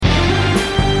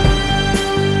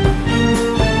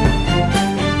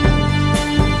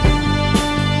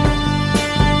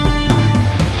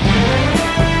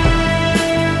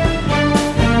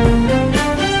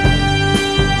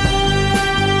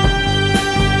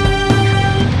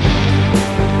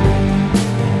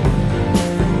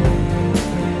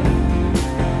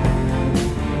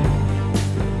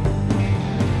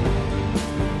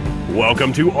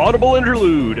Welcome to Audible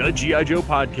Interlude, a G.I. Joe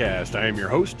podcast. I am your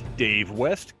host, Dave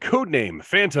West, codename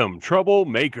Phantom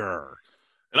Troublemaker.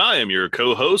 And I am your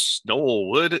co-host,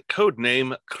 Noel Wood,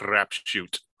 codename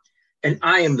Crapshoot. And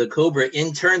I am the Cobra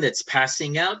intern that's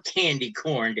passing out candy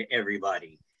corn to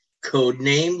everybody,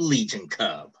 codename Legion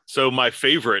Cub. So my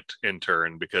favorite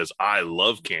intern, because I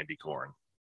love candy corn.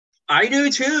 I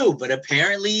do too, but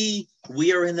apparently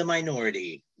we are in the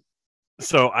minority.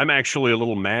 So I'm actually a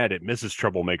little mad at Mrs.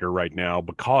 Troublemaker right now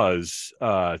because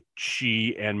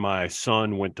she and my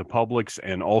son went to Publix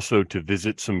and also to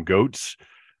visit some goats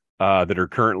that are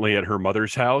currently at her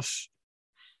mother's house.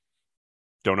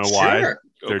 Don't know why. Sure.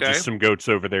 They're Okay. just some goats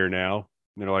over there now.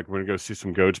 They're like, we're going to go see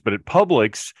some goats. But at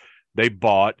Publix, they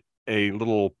bought a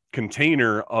little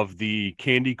container of the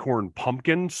candy corn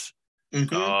pumpkins,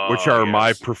 which are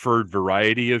my preferred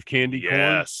variety of candy corn.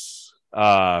 Yes.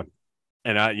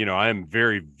 And I am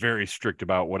very, very strict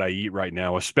about what I eat right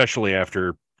now, especially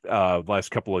after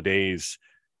last couple of days,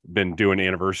 been doing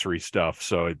anniversary stuff.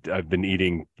 So I've been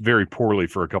eating very poorly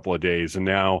for a couple of days. And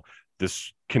now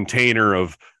this container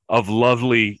of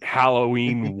lovely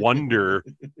Halloween wonder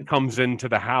comes into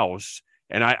the house,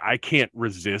 and I can't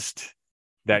resist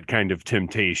that kind of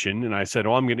temptation. And I said,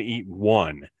 I'm going to eat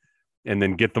one and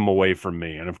then get them away from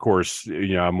me. And of course,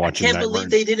 I'm watching. I can't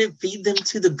believe they didn't feed them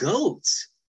to the goats.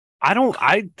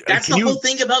 That's the whole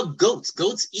thing about goats.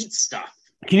 Goats eat stuff.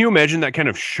 Can you imagine that kind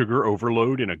of sugar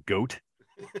overload in a goat?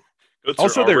 Goats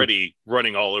Also, are already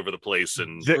running all over the place,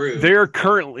 and they're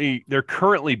currently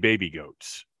baby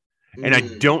goats. And I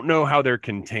don't know how they're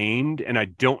contained, and I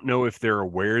don't know if they're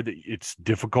aware that it's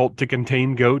difficult to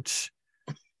contain goats.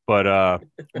 But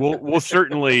we'll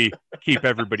certainly keep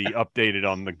everybody updated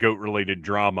on the goat-related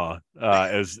drama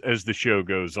as the show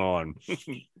goes on.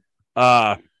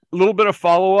 A little bit of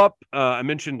follow-up. I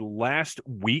mentioned last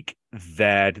week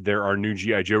that there are new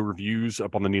G.I. Joe reviews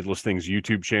up on the Needless Things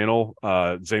YouTube channel.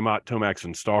 Zaymot, Tomax,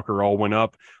 and Stalker all went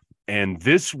up. And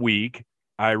this week,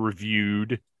 I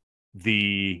reviewed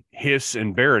the Hiss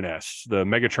and Baroness, the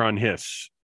Megatron Hiss.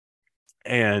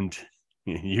 And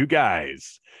you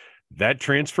guys, that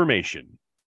transformation,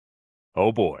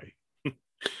 oh boy.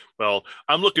 Well,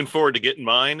 I'm looking forward to getting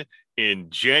mine in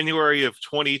January of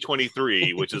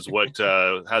 2023, which is what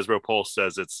Hasbro Pulse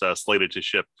says it's slated to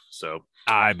ship. So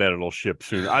I bet it'll ship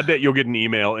soon. I bet you'll get an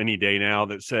email any day now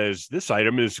that says this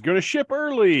item is going to ship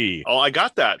early. Oh, I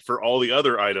got that for all the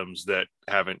other items that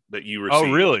you received.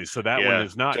 Oh, really? So that one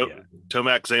is not yet.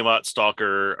 Tomac, Zaymot,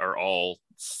 Stalker are all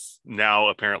now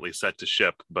apparently set to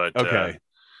ship, but okay,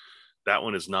 that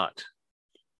one is not.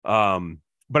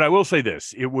 But I will say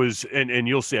this: it was, and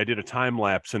you'll see. I did a time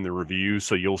lapse in the review,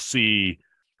 so you'll see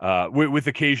with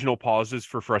occasional pauses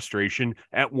for frustration.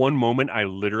 At one moment, I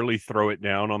literally throw it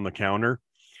down on the counter,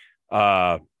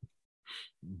 but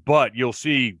you'll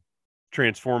see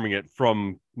transforming it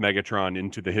from Megatron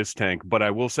into the Hiss tank. But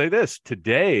I will say this: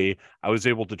 today, I was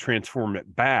able to transform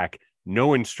it back,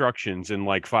 no instructions, in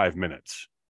like 5 minutes,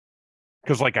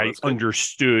 because I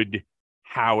understood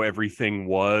how everything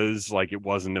was. Like, it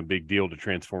wasn't a big deal to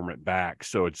transform it back.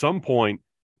 So at some point,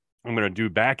 I'm going to do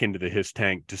back into the Hiss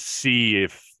tank to see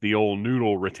if the old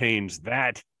noodle retains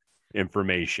that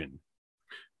information.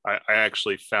 I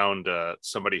actually found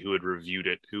somebody who had reviewed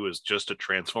it who was just a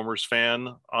Transformers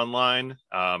fan online.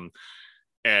 And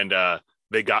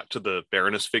they got to the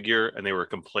Baroness figure and they were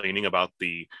complaining about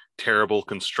the terrible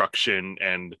construction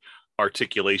and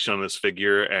articulation on this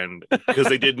figure, and because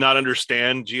they did not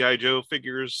understand G.I. Joe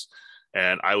figures.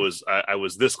 And I was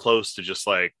this close to just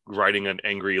like writing an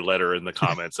angry letter in the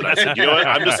comments, and I said, you know what,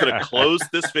 I'm just going to close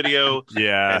this video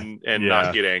and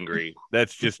not get angry.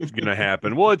 That's just going to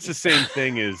happen. Well, it's the same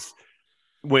thing as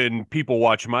when people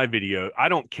watch my video. I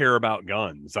don't care about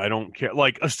guns. I don't care,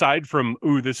 like, aside from,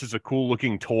 ooh, this is a cool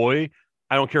looking toy,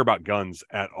 I don't care about guns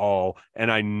at all.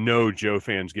 And I know Joe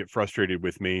fans get frustrated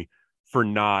with me for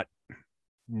not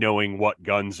knowing what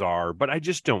guns are, but I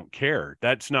just don't care.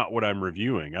 That's not what I'm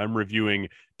reviewing. I'm reviewing,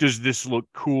 does this look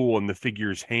cool in the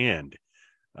figure's hand?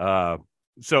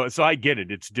 So I get it.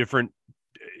 It's different.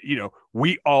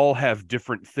 We all have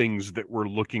different things that we're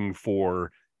looking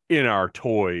for in our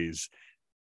toys.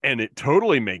 And it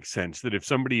totally makes sense that if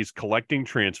somebody is collecting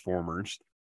Transformers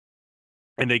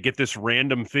and they get this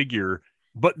random figure,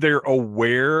 but they're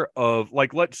aware of,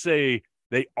 like, let's say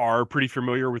they are pretty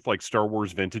familiar with like Star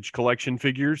Wars vintage collection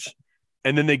figures,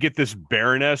 And then they get this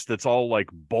Baroness that's all like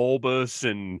bulbous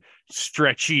and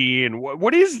stretchy. And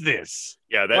what is this?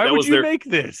 Yeah, Why that would was you make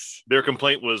this? their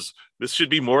complaint was this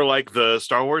should be more like the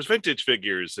Star Wars vintage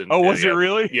figures. And Oh, was it yeah,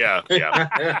 really? Yeah,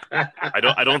 yeah.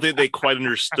 I don't think they quite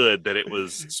understood that it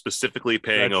was specifically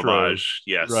paying Retro. homage.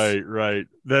 Yes. Right.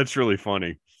 That's really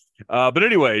funny. But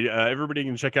anyway, everybody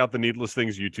can check out the Needless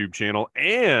Things YouTube channel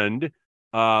and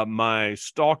my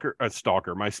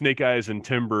my Snake Eyes and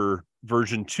Timber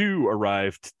version 2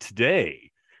 arrived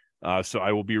today. So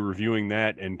I will be reviewing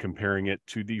that and comparing it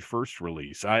to the first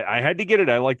release. I had to get it.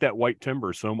 I like that white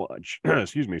timber so much.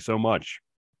 Excuse me, so much.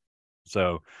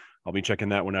 So I'll be checking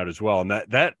that one out as well. And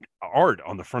that art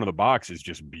on the front of the box is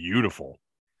just beautiful.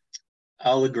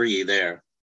 I'll agree there.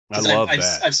 I love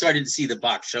that. I've started to see the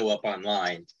box show up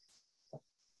online.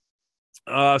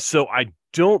 So I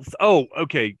don't. Oh,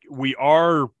 okay. We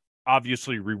are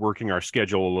obviously reworking our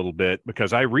schedule a little bit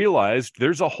because I realized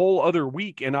there's a whole other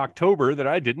week in October that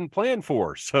I didn't plan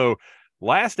for. So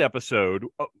last episode,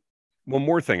 one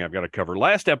more thing I've got to cover.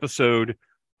 Last episode,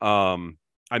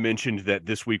 I mentioned that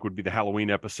this week would be the Halloween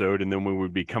episode, and then we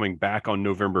would be coming back on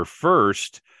November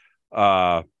 1st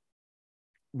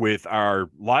with our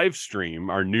live stream,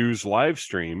 our news live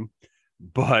stream.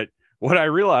 But what I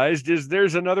realized is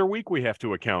there's another week we have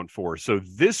to account for. So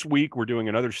this week we're doing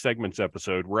another segments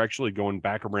episode. We're actually going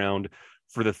back around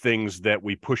for the things that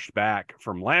we pushed back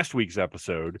from last week's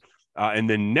episode. And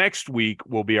then next week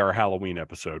will be our Halloween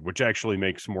episode, which actually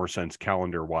makes more sense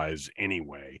calendar-wise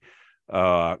anyway.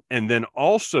 And then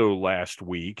also last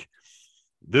week,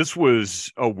 this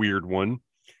was a weird one.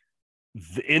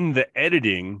 In the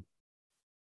editing,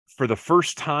 for the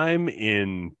first time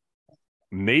in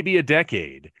maybe a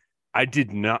decade, I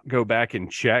did not go back and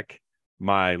check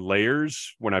my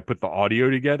layers when I put the audio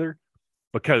together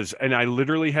and I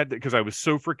literally had to, because I was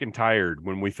so freaking tired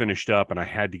when we finished up and I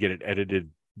had to get it edited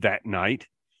that night.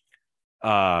 So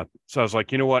I was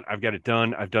like, you know what? I've got it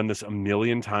done. I've done this a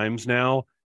million times now.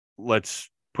 Let's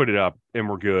put it up and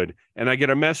we're good. And I get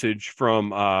a message from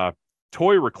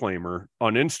Toy Reclaimer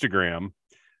on Instagram.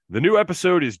 The new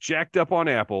episode is jacked up on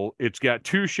Apple. It's got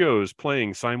 2 shows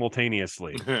playing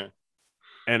simultaneously.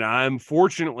 And I'm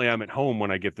at home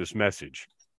when I get this message.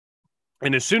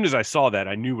 And as soon as I saw that,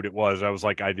 I knew what it was. I was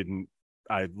like, I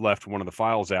left one of the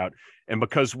files out. And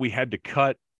because we had to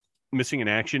cut Missing in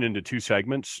Action into 2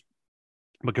 segments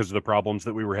because of the problems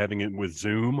that we were having with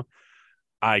Zoom,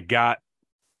 I got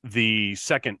the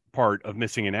second part of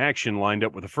Missing in Action lined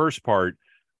up with the first part,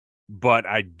 but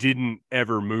I didn't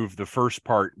ever move the first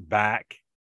part back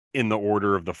in the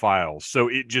order of the files. So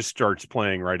it just starts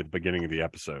playing right at the beginning of the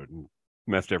episode and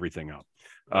messed everything up.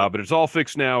 But it's all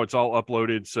fixed now. It's all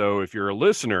uploaded. So if you're a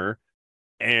listener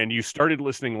and you started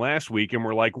listening last week and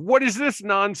were like, what is this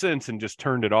nonsense? And just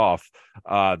turned it off,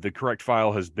 the correct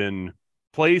file has been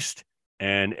placed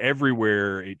and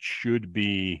everywhere it should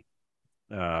be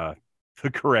the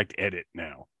correct edit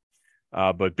now.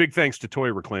 But big thanks to Toy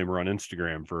Reclaimer on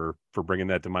Instagram for bringing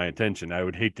that to my attention. I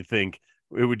would hate to think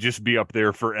it would just be up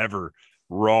there forever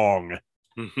wrong.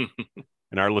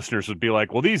 And our listeners would be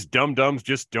like, well, these dum-dums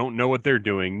just don't know what they're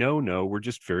doing. No, we're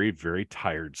just very, very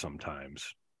tired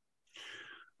sometimes.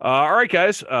 All right,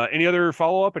 guys. Any other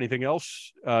follow-up? Anything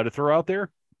else to throw out there?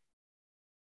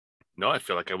 No, I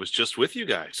feel like I was just with you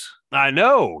guys. I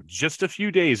know. Just a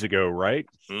few days ago, right?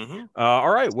 Mm-hmm. All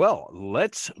right. Well,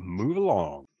 let's move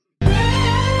along.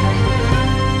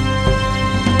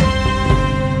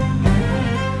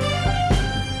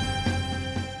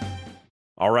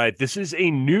 All right, this is a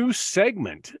new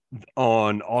segment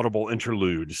on Audible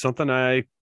Interlude, something I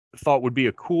thought would be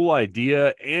a cool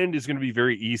idea and is going to be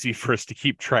very easy for us to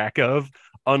keep track of,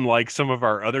 unlike some of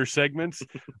our other segments.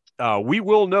 We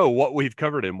will know what we've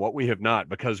covered and what we have not,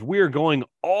 because we are going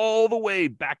all the way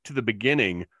back to the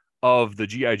beginning of the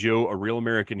G.I. Joe, A Real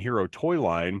American Hero toy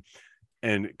line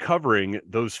and covering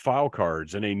those file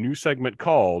cards in a new segment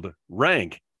called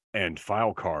Rank and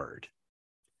File Card.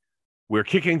 We're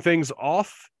kicking things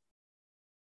off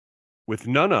with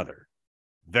none other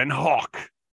than Hawk,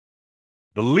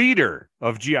 the leader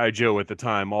of G.I. Joe at the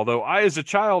time, although I, as a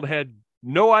child, had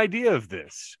no idea of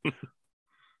this.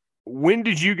 When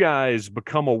did you guys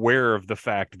become aware of the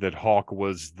fact that Hawk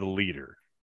was the leader?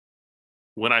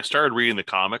 When I started reading the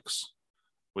comics,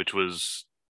 which was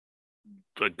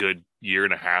a good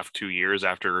 1.5, 2 years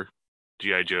after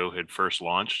G.I. Joe had first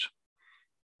launched.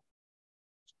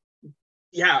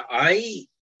 Yeah, I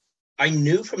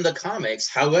knew from the comics.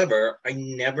 However, I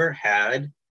never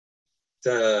had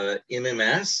the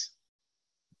MMS.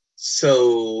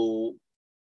 So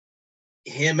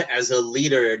him as a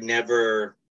leader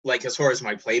never, like, as far as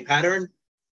my play pattern,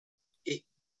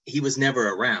 he was never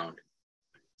around.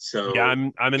 So Yeah,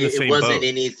 I'm in the it same wasn't boat.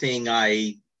 anything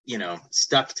I,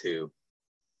 stuck to.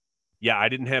 Yeah, I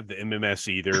didn't have the MMS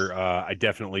either. I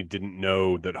definitely didn't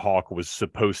know that Hawk was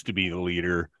supposed to be the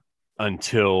leader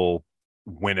until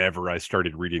whenever I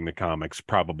started reading the comics,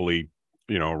 probably,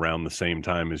 around the same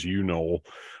time as you, Noel.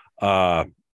 Uh,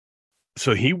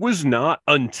 so he was not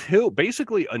until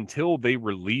they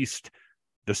released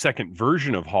the second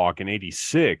version of Hawk in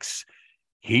 '86.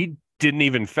 He didn't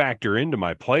even factor into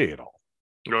my play at all.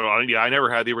 No, yeah, I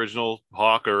never had the original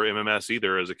Hawk or MMS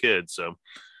either as a kid. So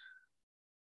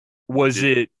Was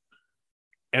it?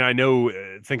 And I know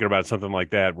thinking about something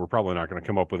like that, we're probably not going to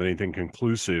come up with anything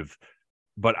conclusive.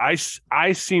 But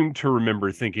I seem to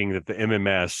remember thinking that the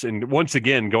MMS, and once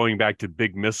again going back to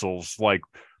big missiles, like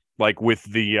with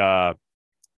the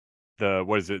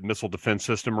what is it, missile defense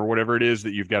system or whatever it is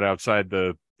that you've got outside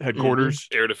the headquarters,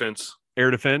 air defense.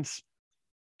 Air defense.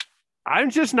 I'm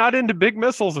just not into big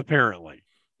missiles, apparently.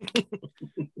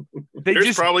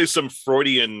 There's probably some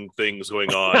Freudian things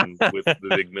going on with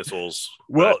the big missiles.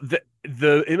 Well, the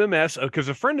MMS, because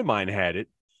a friend of mine had it,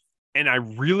 and I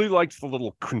really liked the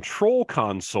little control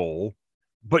console,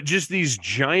 but just these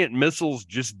giant missiles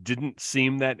just didn't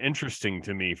seem that interesting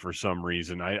to me for some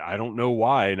reason. I don't know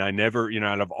why. And I never,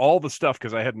 out of all the stuff,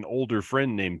 because I had an older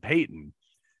friend named Peyton,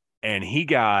 and he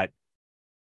got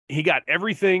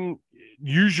everything.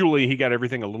 Usually he got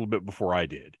everything a little bit before I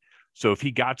did. So if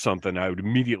he got something, I would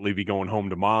immediately be going home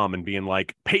to mom and being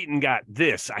like, Peyton got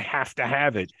this, I have to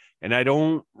have it. And I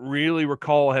don't really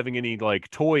recall having any like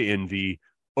toy envy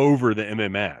over the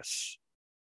MMS,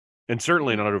 and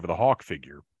certainly not over the Hawk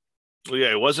figure. Well,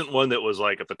 yeah, it wasn't one that was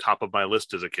like at the top of my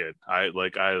list as a kid. I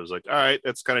was like, all right,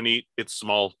 that's kind of neat. It's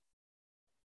small,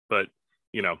 but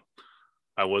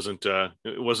I wasn't.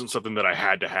 It wasn't something that I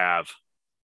had to have.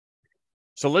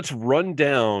 So let's run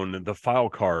down the file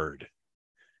card.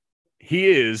 He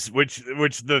is, which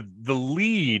the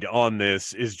lead on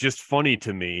this is just funny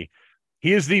to me.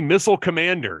 He is the missile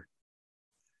commander.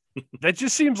 That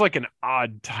just seems like an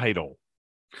odd title.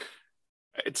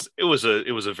 It was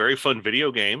a very fun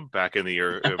video game back in the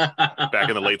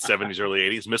late 70s, early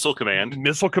 80s. Missile Command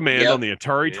Yep. On the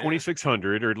Atari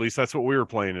 2600, or at least that's what we were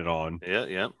playing it on.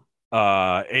 Yeah.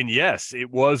 And yes, it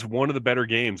was one of the better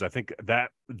games. I think that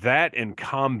and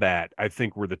Combat, I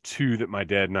think, were the two that my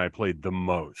dad and I played the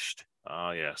most.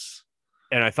 Oh, yes.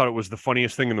 And I thought it was the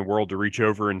funniest thing in the world to reach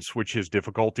over and switch his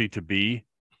difficulty to B.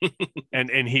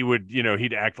 and he would,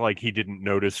 he'd act like he didn't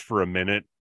notice for a minute.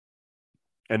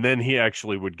 And then he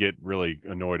actually would get really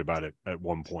annoyed about it at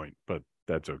one point, but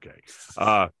that's okay.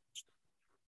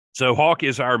 So Hawk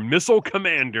is our missile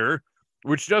commander,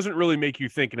 which doesn't really make you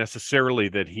think necessarily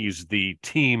that he's the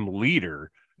team leader.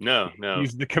 No.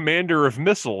 He's the commander of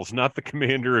missiles, not the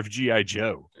commander of G.I.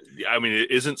 Joe. I mean,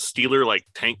 isn't Steeler like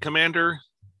tank commander?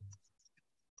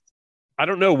 I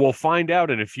don't know. We'll find out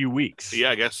in a few weeks.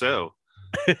 Yeah, I guess so.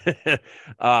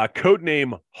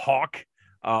 Codename Hawk,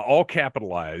 all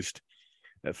capitalized.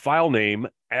 File name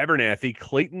Abernathy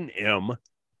Clayton M.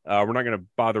 We're not going to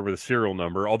bother with a serial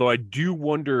number, although I do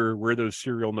wonder where those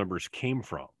serial numbers came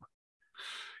from.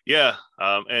 Yeah,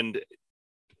 and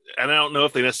I don't know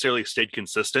if they necessarily stayed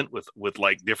consistent with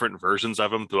like different versions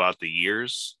of them throughout the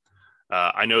years.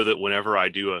 I know that whenever I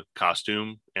do a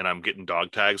costume and I'm getting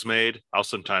dog tags made, I'll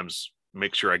sometimes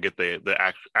make sure I get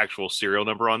the actual serial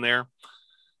number on there.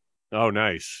 Oh,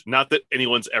 nice. Not that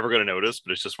anyone's ever going to notice,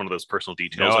 but it's just one of those personal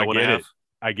details I want to have.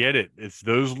 I get it. It's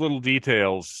those little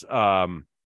details. And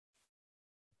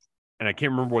I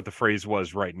can't remember what the phrase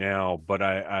was right now, but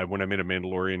I when I made a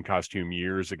Mandalorian costume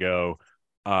years ago,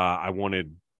 I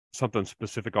wanted something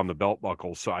specific on the belt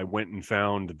buckle. So I went and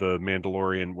found the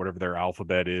Mandalorian, whatever their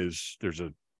alphabet is. There's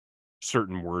a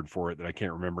certain word for it that I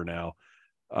can't remember now.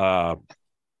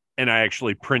 And I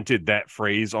actually printed that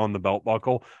phrase on the belt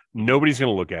buckle. Nobody's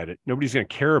going to look at it. Nobody's going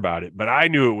to care about it, but I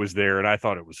knew it was there and I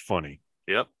thought it was funny.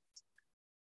 Yep.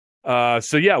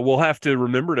 So yeah, we'll have to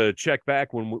remember to check back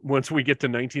once we get to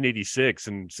 1986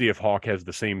 and see if Hawk has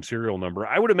the same serial number.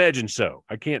 I would imagine so.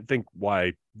 I can't think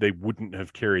why they wouldn't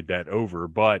have carried that over,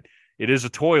 but it is a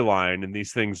toy line and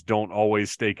these things don't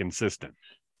always stay consistent.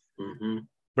 Mm-hmm.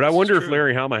 But I wonder if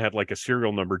Larry Hama had like a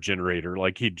serial number generator,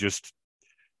 like he'd just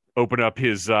open up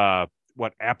his Apple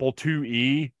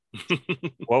IIe.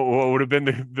 what would have been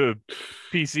the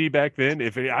PC back then?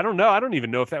 I don't know. I don't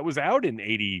even know if that was out in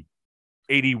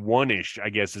 81-ish, I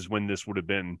guess, is when this would have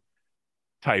been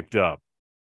typed up.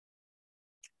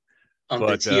 On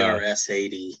the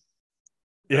TRS-80.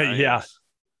 Yeah.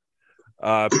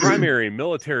 Primary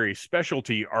military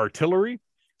specialty artillery,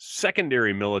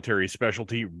 secondary military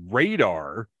specialty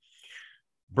radar,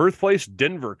 Birthplace,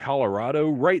 Denver, Colorado,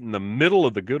 right in the middle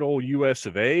of the good old US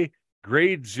of A,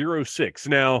 grade 06.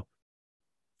 Now,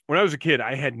 when I was a kid,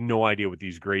 I had no idea what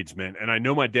these grades meant, and I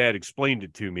know my dad explained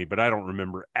it to me, but I don't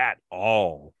remember at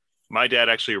all. My dad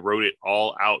actually wrote it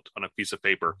all out on a piece of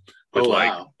paper with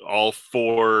all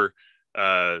four,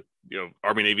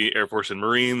 Army, Navy, Air Force, and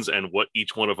Marines, and what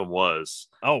each one of them was.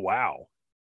 Oh, wow.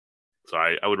 So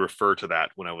I would refer to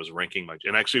that when I was ranking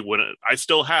and actually when I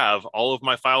still have all of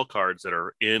my file cards that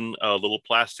are in a little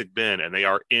plastic bin, and they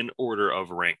are in order of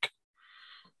rank.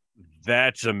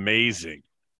 That's amazing.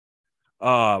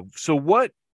 So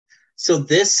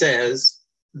this says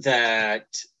that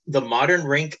the modern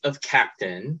rank of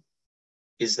captain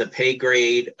is the pay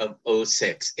grade of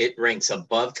 06. It ranks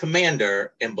above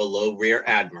commander and below rear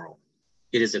admiral.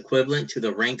 It is equivalent to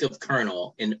the rank of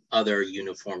colonel in other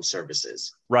uniformed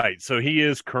services. Right. So he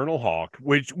is Colonel Hawk,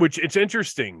 which it's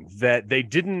interesting that they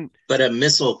didn't. But a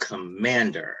missile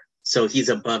commander, so he's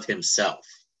above himself.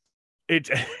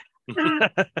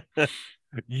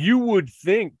 You would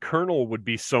think Colonel would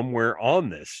be somewhere on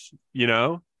this,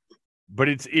 but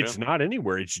it's not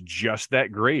anywhere. It's just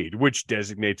that grade, which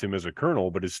designates him as a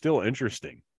colonel, but is still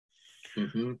interesting.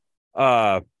 Mm-hmm.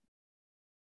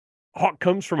 Hawk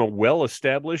comes from a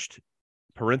well-established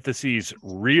 (parentheses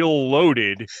real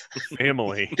loaded)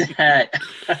 family.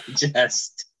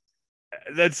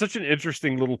 That's such an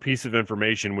interesting little piece of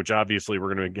information, which obviously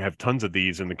we're going to have tons of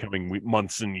these in the coming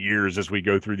months and years as we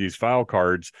go through these file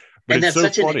cards. But and it's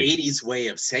that's so such funny. An 80s way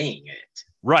of saying it.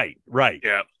 Right.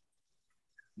 Yeah.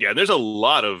 Yeah, there's a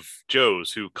lot of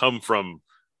Joes who come from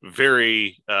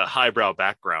very highbrow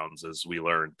backgrounds, as we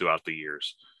learned throughout the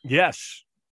years. Yes,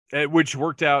 which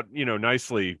worked out,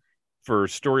 nicely for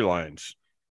storylines.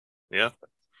 Yeah.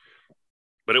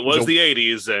 But it was the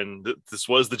 80s, and this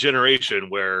was the generation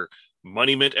where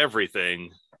money meant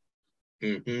everything.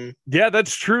 Mm-hmm. Yeah,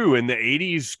 that's true. In the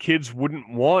 80s, kids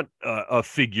wouldn't want a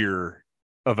figure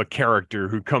of a character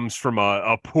who comes from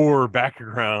a poor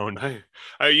background.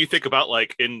 You think about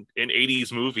in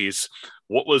 80s movies,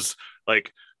 what was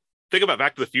think about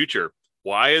Back to the Future.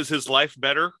 Why is his life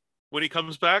better when he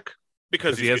comes back?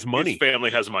 Because he has money. His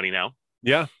family has money now.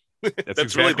 Yeah, that's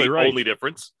exactly really the only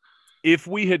difference. If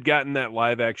we had gotten that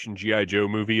live action G.I. Joe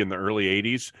movie in the early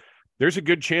 80s, there's a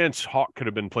good chance Hawk could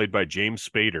have been played by James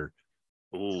Spader.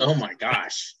 Ooh. Oh my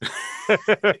gosh.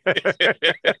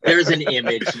 There's an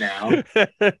image now.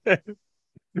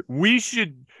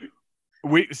 I'm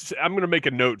going to make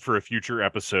a note for a future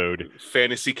episode.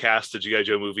 Fantasy cast a G.I.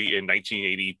 Joe movie in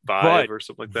 1985 or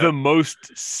something like that. The most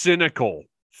cynical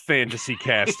fantasy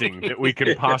casting that we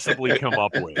could possibly come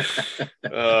up with.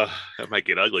 That might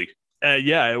get ugly.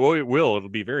 Yeah, well, it will. It'll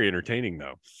be very entertaining,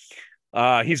 though.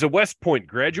 He's a West Point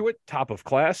graduate, top of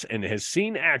class, and has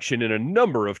seen action in a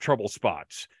number of trouble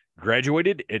spots.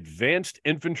 Graduated Advanced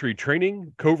Infantry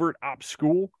Training, Covert Ops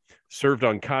School, served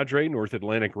on Cadre, North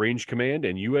Atlantic Range Command,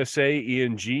 and USA,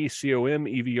 ENG, COM,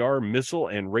 EVR, Missile,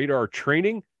 and Radar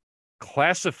Training,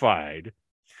 classified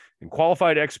and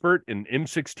qualified expert in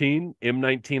M16,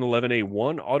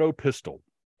 M1911A1 auto pistol.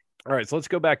 All right, so let's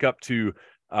go back up to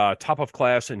top of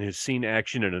class and has seen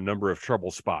action in a number of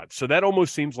trouble spots. So that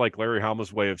almost seems like Larry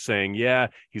Hama's way of saying, yeah,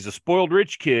 he's a spoiled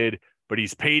rich kid, but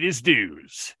he's paid his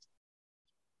dues.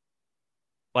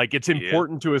 It's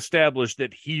important to establish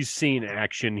that he's seen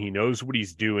action. He knows what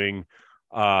he's doing.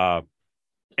 And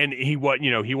he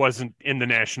wasn't in the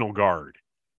National Guard.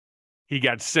 He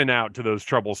got sent out to those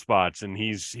trouble spots, and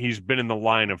he's been in the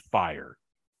line of fire.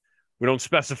 We don't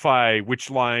specify which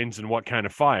lines and what kind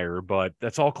of fire, but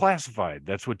that's all classified.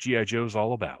 That's what G.I. Joe is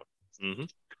all about. Mm-hmm.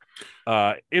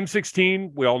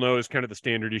 M16, we all know, is kind of the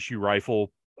standard issue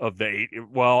rifle of the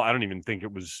well, I don't even think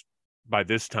it was by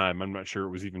this time. I'm not sure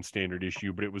it was even standard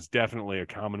issue, but it was definitely a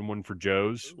common one for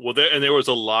Joes. Well, there was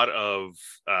a lot of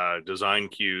design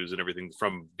cues and everything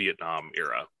from Vietnam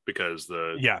era, because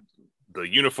the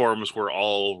uniforms were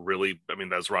all really,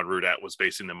 that's Ron Rudat was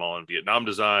basing them all on Vietnam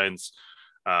designs.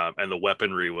 And the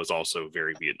weaponry was also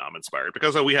very Vietnam inspired,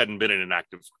 because we hadn't been in an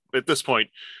active at this point.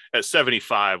 At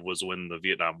 75 was when the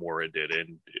Vietnam War ended,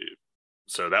 and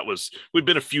so we'd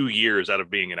been a few years out of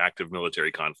being in active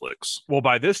military conflicts. Well,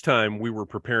 by this time we were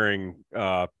preparing,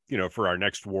 for our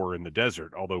next war in the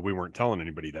desert, although we weren't telling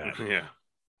anybody that.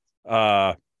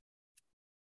 Yeah.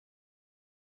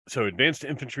 So Advanced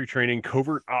Infantry Training,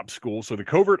 Covert Ops School. So the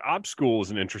Covert Ops School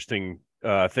is an interesting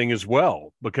thing as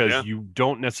well, because you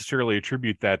don't necessarily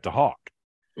attribute that to Hawk.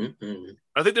 Mm-mm.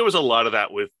 I think there was a lot of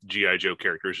that with G.I. Joe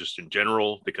characters just in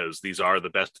general, because these are the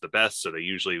best of the best. So they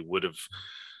usually would have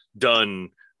done,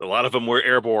 a lot of them were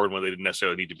airborne when they didn't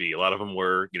necessarily need to be. A lot of them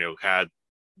were, had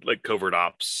covert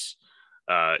ops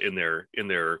in their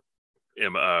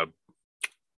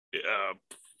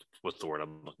what's the word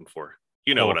I'm looking for?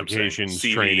 You know what I'm saying? Qualifications,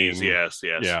 CVs, training. yes.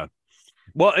 Yeah.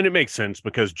 Well, and it makes sense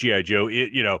because G.I. Joe,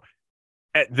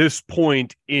 at this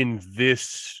point in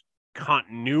this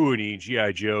continuity,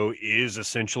 G.I. Joe is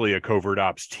essentially a covert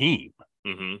ops team.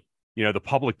 Mm-hmm. The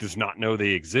public does not know they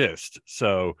exist.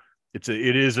 So it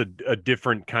is a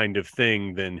different kind of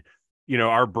thing than,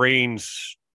 our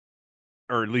brains,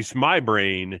 or at least my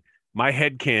brain, my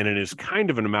headcanon is kind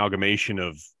of an amalgamation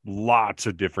of lots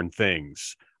of different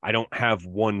things. I don't have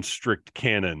one strict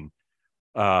canon.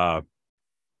 It's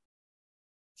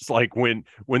like when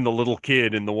the little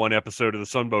kid in the one episode of the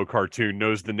Sunbow cartoon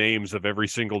knows the names of every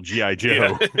single G.I.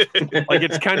 Joe. Yeah. Like,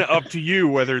 it's kind of up to you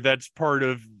whether that's part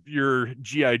of your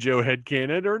G.I. Joe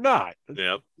headcanon or not.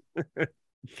 Yep.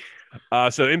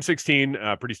 So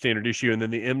M16, pretty standard issue. And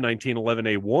then the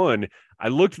M1911A1, I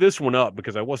looked this one up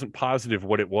because I wasn't positive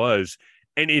what it was.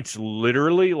 And it's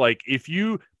literally like if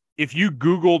you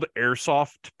Googled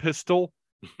airsoft pistol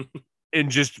and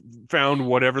just found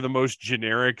whatever the most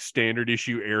generic standard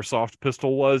issue airsoft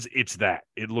pistol was, it's that.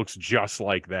 It looks just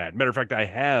like that. Matter of fact, I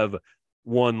have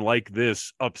one like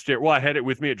this upstairs. Well, I had it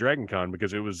with me at DragonCon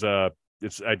because it was I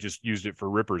just used it for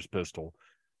Ripper's pistol,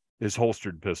 his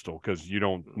holstered pistol, because you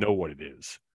don't know what it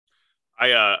is.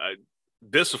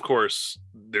 This, of course,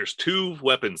 there's 2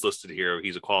 weapons listed here.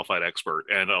 He's a qualified expert,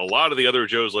 and a lot of the other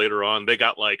Joes later on, they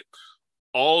got like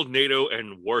all NATO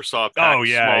and Warsaw Pact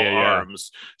small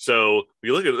arms. So if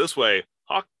you look at it this way,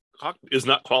 Hawk is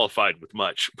not qualified with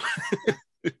much.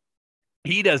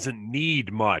 He doesn't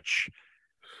need much.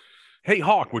 Hey,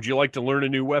 Hawk, would you like to learn a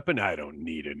new weapon? I don't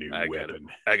need a new weapon.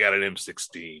 I got an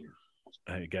M16.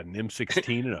 I got an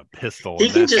M16 and a pistol. He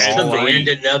can just command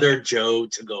another Joe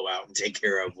to go out and take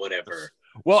care of whatever.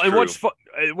 Well, and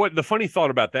what the funny thought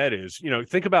about that is,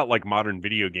 think about like modern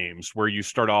video games where you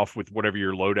start off with whatever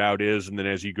your loadout is, and then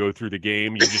as you go through the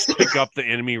game, you just pick up the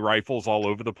enemy rifles all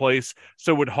over the place.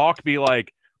 So would Hawk be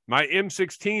like, my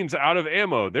M16's out of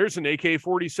ammo. There's an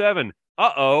AK-47.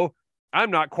 Uh-oh,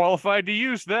 I'm not qualified to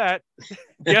use that.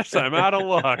 Guess I'm out of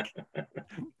luck.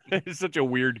 It's such a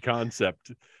weird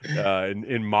concept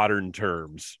in modern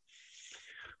terms.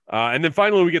 And then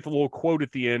finally, we get the little quote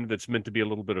at the end that's meant to be a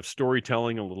little bit of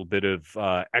storytelling, a little bit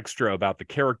of extra about the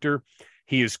character.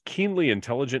 He is keenly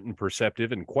intelligent and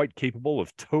perceptive and quite capable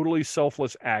of totally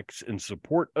selfless acts in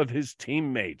support of his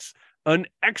teammates. An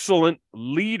excellent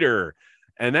leader.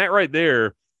 And that right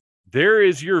there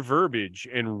is your verbiage.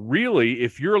 And really,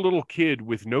 if you're a little kid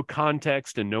with no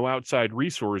context and no outside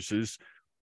resources,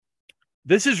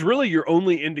 this is really your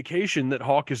only indication that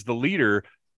Hawk is the leader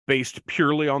based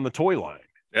purely on the toy line.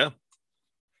 Yeah.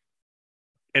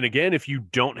 And again, if you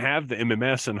don't have the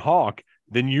MMS and Hawk,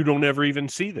 then you don't ever even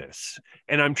see this.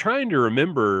 And I'm trying to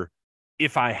remember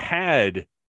if I had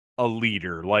a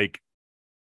leader. Like,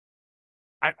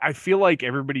 I feel like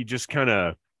everybody just kind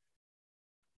of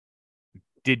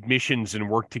did missions and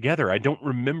worked together. I don't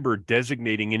remember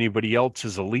designating anybody else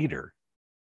as a leader.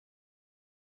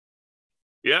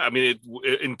 Yeah, I mean,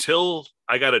 until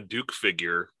I got a Duke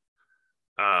figure,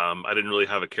 I didn't really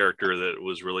have a character that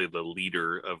was really the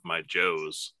leader of my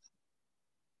Joes.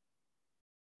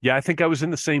 Yeah, I think I was in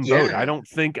the same boat. I don't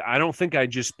think I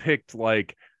just picked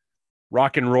like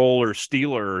Rock and Roll or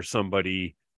Steeler or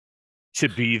somebody to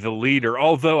be the leader.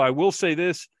 Although I will say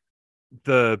this,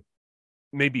 the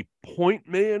maybe Point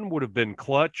Man would have been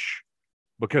Clutch,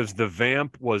 because the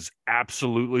Vamp was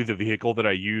absolutely the vehicle that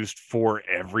I used for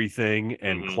everything,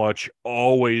 and Clutch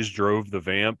always drove the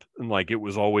Vamp, and like it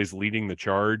was always leading the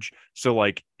charge. So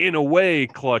like in a way,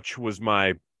 Clutch was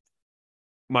my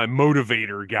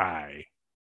motivator guy.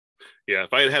 Yeah,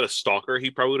 if I had a Stalker, he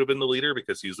probably would have been the leader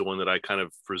because he's the one that I kind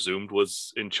of presumed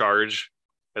was in charge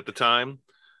at the time.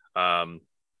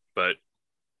 But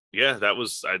yeah, that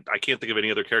was I can't think of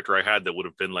any other character I had that would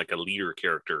have been like a leader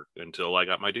character until I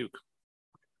got my Duke.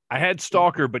 I had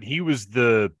Stalker, but he was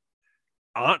to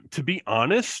be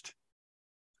honest,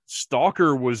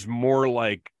 Stalker was more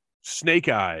like Snake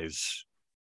Eyes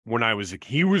when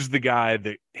he was the guy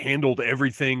that handled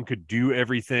everything, could do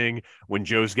everything. When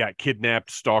Joe's got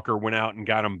kidnapped, Stalker went out and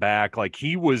got him back. Like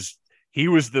he was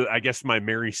I guess my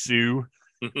Mary Sue,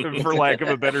 for lack of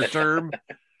a better term.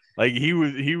 Like he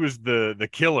was the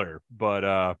killer,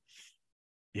 but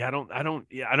yeah, I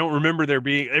don't remember there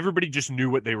being, everybody just knew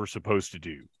what they were supposed to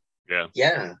do.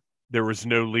 Yeah. There was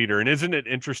no leader. And isn't it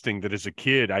interesting that as a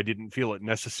kid, I didn't feel it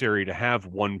necessary to have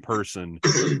one person.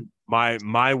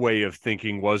 My way of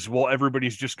thinking was, well,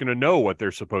 everybody's just going to know what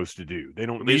they're supposed to do. They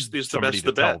don't need somebody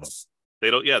to tell them.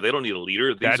 They don't need a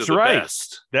leader. These That's are the right.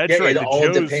 best. That's right. It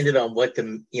all depended on what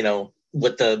the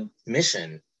what the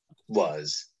mission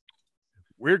was.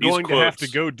 We're going to have to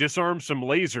go disarm some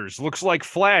lasers. Looks like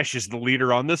Flash is the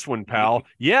leader on this one, pal.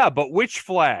 Yeah, but which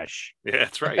Flash? Yeah,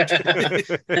 that's right.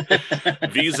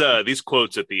 These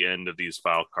quotes at the end of these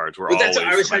file cards were always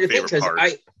I was trying to think,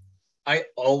 because I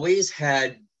always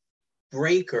had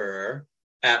Breaker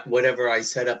at whatever I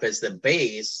set up as the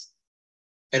base,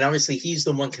 and obviously he's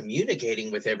the one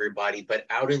communicating with everybody, but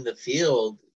out in the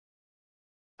field,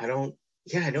 I don't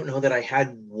know that I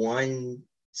had one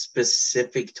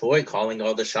specific toy calling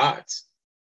all the shots.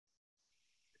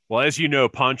 Well, as you know,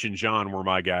 Ponch and John were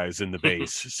my guys in the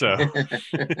base. So,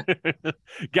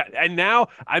 and now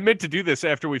I meant to do this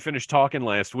after we finished talking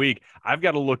last week. I've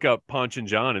got to look up Ponch and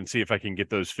John and see if I can get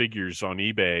those figures on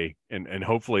eBay. And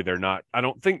hopefully they're not. I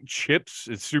don't think Chips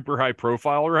is super high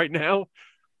profile right now.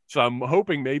 So I'm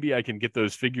hoping maybe I can get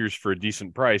those figures for a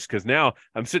decent price, because now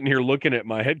I'm sitting here looking at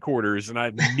my headquarters and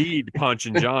I need Ponch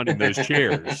and John in those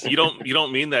chairs. You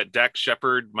don't mean that Dax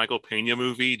Shepard, Michael Pena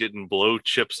movie didn't blow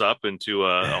Chips up into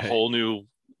a whole new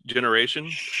generation?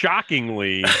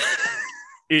 Shockingly,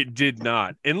 it did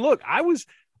not. And look, I was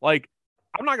like,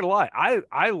 I'm not gonna lie,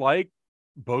 I like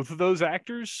both of those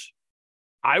actors.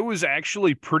 I was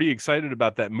actually pretty excited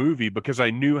about that movie because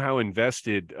I knew how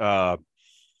invested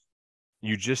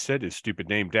you just said his stupid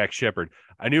name, Dax Shepard.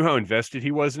 I knew how invested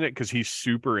he was in it because he's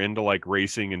super into like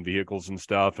racing and vehicles and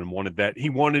stuff, and wanted that.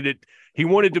 He wanted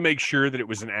to make sure that it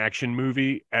was an action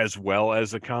movie as well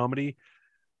as a comedy.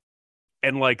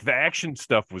 And like the action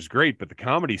stuff was great, but the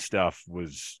comedy stuff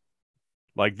was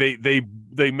like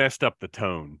they messed up the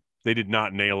tone. They did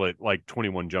not nail it like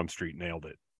 21 Jump Street nailed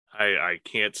it. I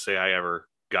can't say I ever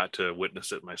got to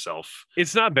witness it myself.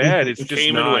 It's not bad. It's just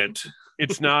came not, and went.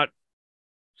 It's not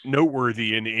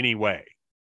noteworthy in any way.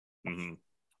 Mm-hmm.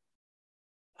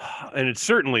 And it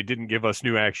certainly didn't give us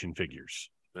new action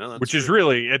figures, which true. Is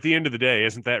really, at the end of the day,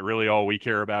 isn't that really all we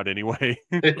care about anyway?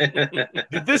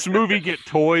 Did this movie get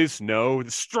toys? No.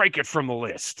 Strike it from the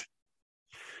list.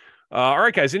 All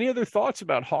right, guys, any other thoughts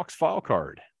about Hawk's file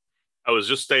card? I was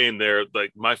just saying there,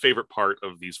 like my favorite part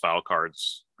of these file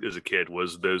cards as a kid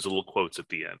was those little quotes at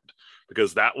the end,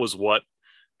 because that was what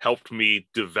helped me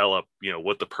develop,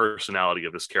 what the personality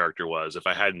of this character was if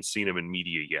I hadn't seen him in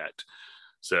media yet.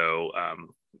 So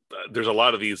there's a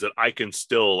lot of these that I can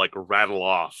still like rattle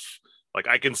off. Like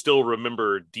I can still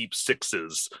remember Deep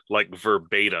Sixes like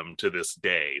verbatim to this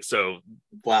day. So,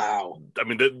 wow. I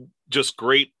mean, just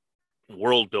great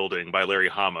world building by Larry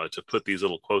Hama to put these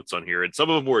little quotes on here. And some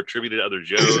of them were attributed to other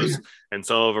Joes and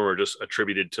some of them are just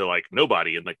attributed to like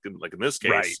nobody. And like in this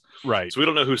case, right. So we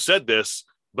don't know who said this,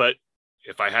 but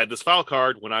if I had this file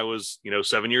card when I was,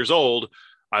 7 years old,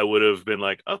 I would have been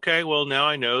like, okay, well, now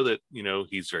I know that,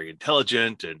 he's very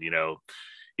intelligent and,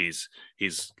 he's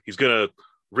going to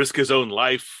risk his own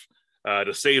life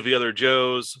to save the other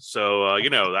Joes. So,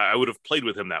 I would have played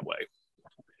with him that way.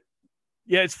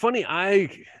 Yeah, it's funny.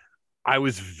 I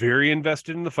was very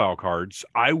invested in the file cards.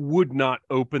 I would not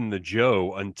open the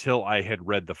Joe until I had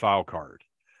read the file card.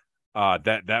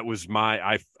 That was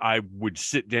I would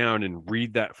sit down and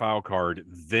read that file card,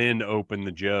 then open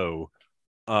the Joe,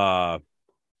 and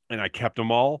I kept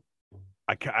them all.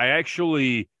 I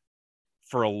actually,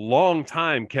 for a long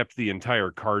time, kept the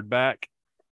entire card back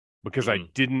because I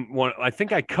didn't want. I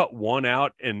think I cut one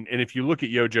out, and if you look at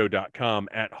yojo.com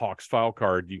at Hawk's file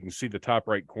card, you can see the top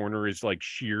right corner is like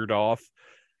sheared off.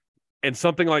 And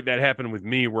something like that happened with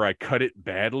me where I cut it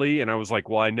badly. And I was like,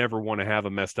 well, I never want to have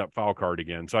a messed up file card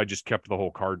again. So I just kept the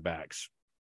whole card backs.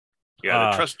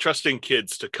 Yeah, trusting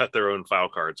kids to cut their own file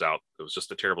cards out. It was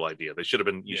just a terrible idea. They should have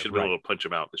been, should have been able to punch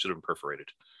them out. They should have been perforated.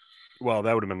 Well,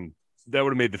 that would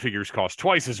have made the figures cost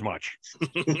twice as much.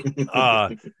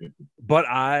 But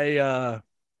I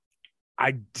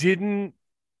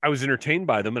was entertained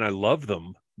by them and I loved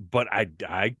them. But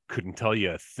I couldn't tell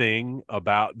you a thing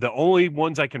about the only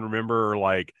ones I can remember are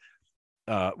like,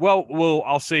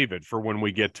 I'll save it for when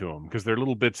we get to them because they're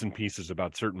little bits and pieces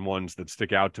about certain ones that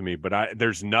stick out to me. But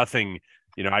there's nothing,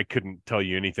 I couldn't tell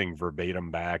you anything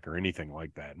verbatim back or anything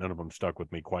like that. None of them stuck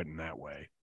with me quite in that way.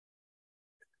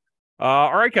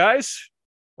 All right, guys,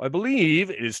 I believe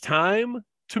it is time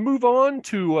to move on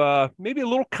to maybe a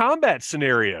little combat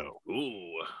scenario. Ooh.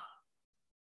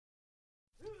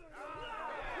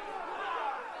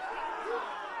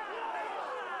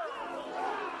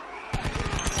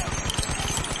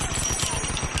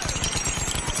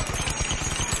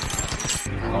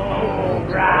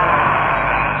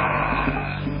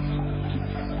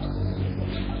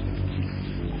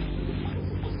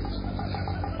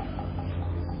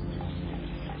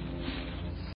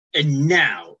 And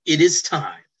now it is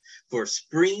time for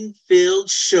Springfield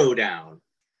Showdown.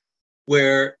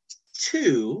 where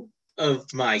two of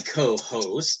my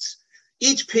co-hosts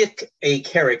each pick a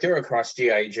character across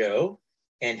G.I. Joe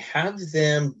and have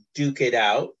them duke it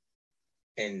out,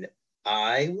 and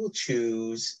I will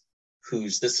choose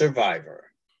who's the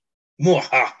survivor.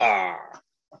 Mwahaha!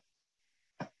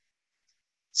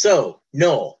 So,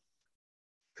 Noel,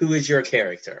 who is your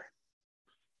character?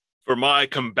 For my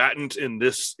combatant in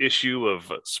this issue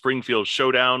of Springfield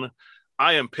Showdown,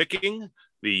 I am picking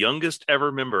the youngest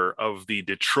ever member of the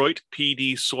Detroit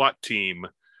PD SWAT team,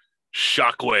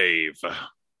 Shockwave.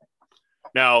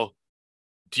 Now,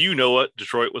 do you know what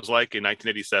Detroit was like in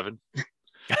 1987?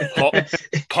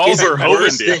 Paul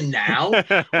Verhoeven did. Than now?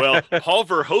 Well, Paul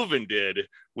Verhoeven did,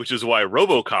 which is why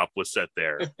RoboCop was set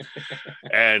there.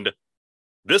 And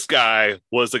this guy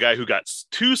was the guy who got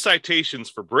 2 citations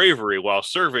for bravery while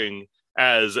serving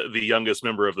as the youngest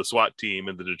member of the SWAT team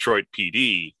in the Detroit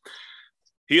PD.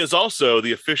 He is also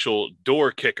the official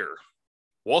door kicker.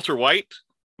 Walter White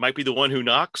might be the one who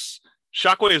knocks.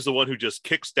 Shockwave is the one who just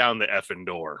kicks down the effing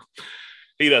door.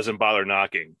 He doesn't bother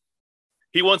knocking.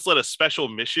 He once led a special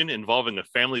mission involving a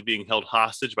family being held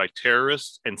hostage by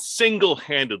terrorists and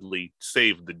single-handedly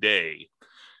saved the day.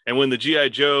 And when the G.I.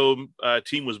 Joe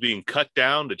team was being cut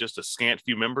down to just a scant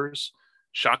few members,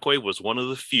 Shockwave was one of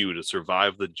the few to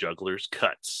survive the juggler's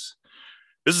cuts.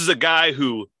 This is a guy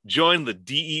who joined the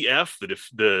DEF,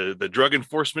 the Drug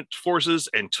Enforcement Forces,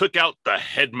 and took out the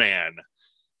headman.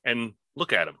 And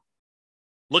look at him.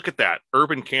 Look at that.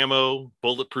 Urban camo,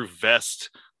 bulletproof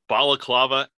vest,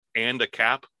 balaclava, and a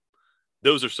cap.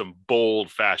 Those are some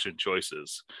bold fashion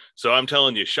choices. So I'm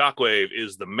telling you, Shockwave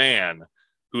is the man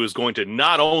who is going to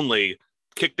not only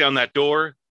kick down that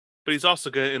door, but he's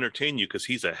also going to entertain you because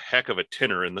he's a heck of a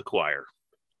tenor in the choir.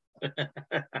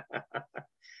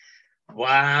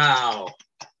 Wow.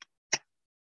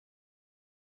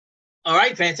 All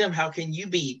right, Phantom, how can you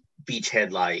beat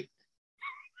Beachhead Light?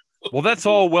 Well, that's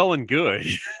all well and good.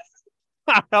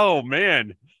 Oh,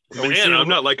 man. Man, I'm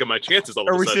not liking my chances all of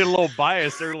a sudden. Are we seeing a little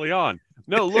bias early on?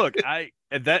 No, look,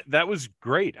 that was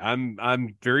great.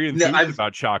 I'm very enthused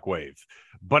about Shockwave.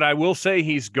 But I will say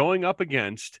he's going up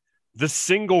against the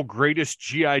single greatest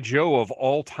G.I. Joe of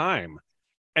all time.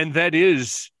 And that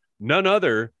is none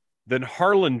other than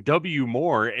Harlan W.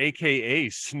 Moore, a.k.a.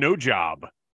 Snowjob.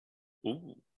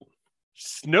 Ooh.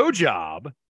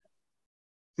 Snowjob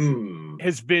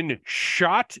has been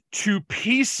shot to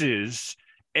pieces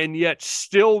and yet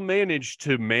still managed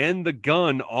to man the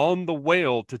gun on the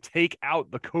whale to take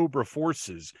out the Cobra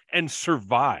forces and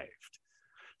survived.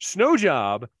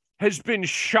 Snowjob has been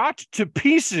shot to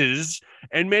pieces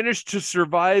and managed to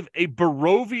survive a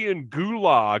Barovian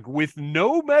gulag with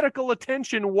no medical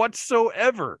attention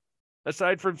whatsoever,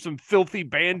 aside from some filthy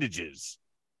bandages.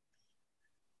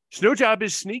 Snowjob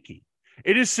is sneaky.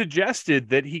 It is suggested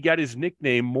that he got his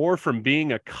nickname more from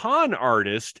being a con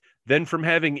artist than from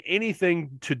having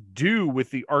anything to do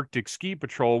with the Arctic Ski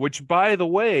Patrol, which, by the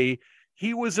way,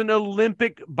 he was an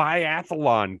Olympic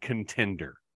biathlon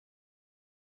contender.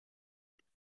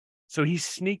 So he's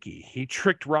sneaky. He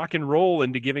tricked rock and roll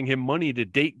into giving him money to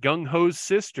date Gung Ho's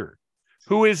sister,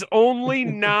 who is only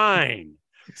 9.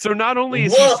 So not only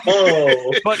is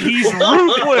he, but he's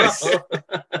ruthless.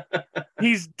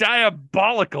 He's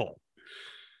diabolical.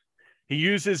 He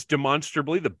uses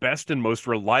demonstrably the best and most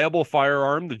reliable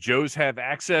firearm the Joes have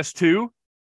access to.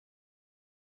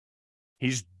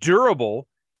 He's durable.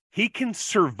 He can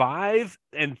survive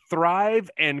and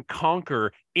thrive and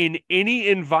conquer in any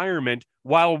environment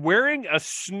while wearing a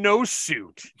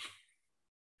snowsuit.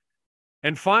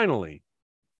 And finally,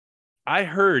 I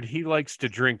heard he likes to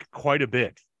drink quite a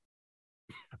bit,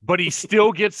 but he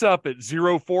still gets up at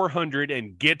 0400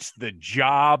 and gets the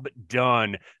job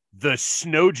done. The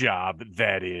snow job,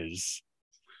 that is.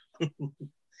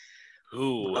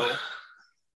 Ooh.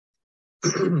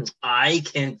 I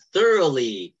can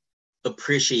thoroughly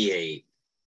appreciate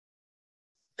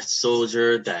a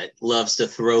soldier that loves to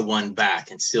throw one back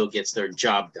and still gets their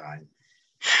job done.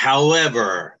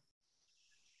 However,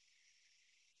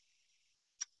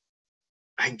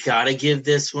 I gotta give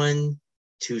this one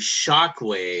to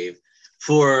Shockwave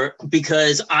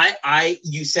because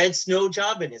you said snow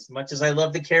job, and as much as I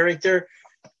love the character,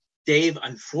 Dave,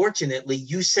 unfortunately,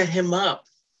 you set him up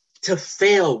to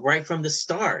fail right from the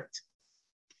start.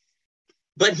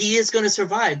 But he is going to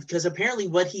survive because apparently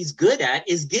what he's good at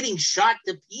is getting shot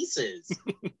to pieces.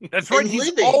 That's right.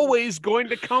 He's always going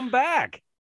to come back.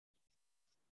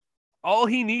 All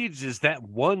he needs is that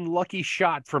one lucky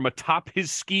shot from atop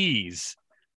his skis,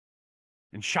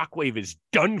 and Shockwave is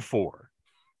done for.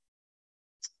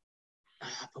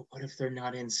 But what if they're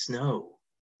not in snow?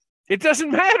 It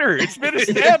doesn't matter. It's been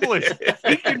established.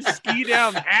 He can ski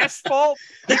down asphalt.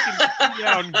 He can ski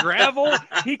down gravel.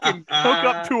 He can hook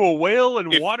up to a whale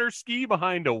and water ski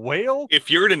behind a whale.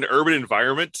 If you're in an urban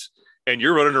environment and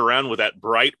you're running around with that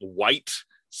bright white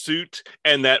suit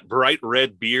and that bright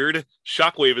red beard,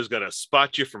 Shockwave is going to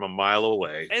spot you from a mile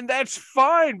away. And that's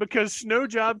fine because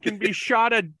Snowjob can be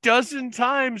shot 12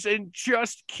 times and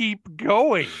just keep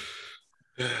going.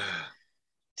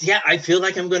 Yeah, I feel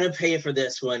like I'm going to pay for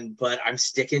this one, but I'm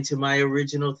sticking to my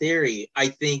original theory. I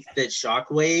think that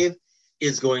Shockwave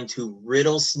is going to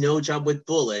riddle Snowjob with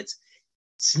bullets.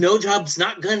 Snowjob's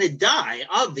not going to die,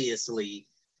 obviously,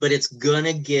 but it's going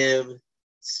to give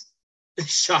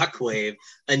Shockwave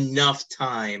enough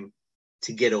time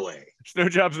to get away.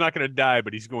 Snowjob's not going to die,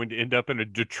 but he's going to end up in a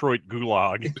Detroit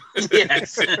gulag.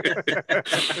 Yes.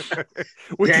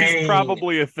 Which is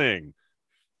probably a thing.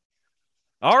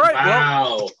 All right.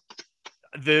 Wow. Well,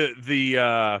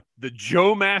 the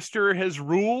Joe Master has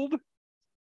ruled.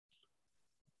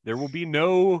 There will be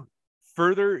no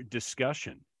further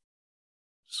discussion.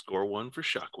 Score 1 for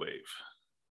Shockwave.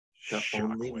 The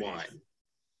only one.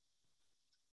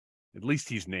 At least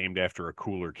he's named after a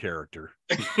cooler character.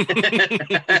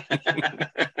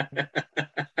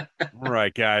 All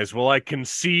right, guys. Well, I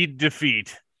concede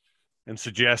defeat and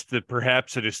suggest that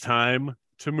perhaps it is time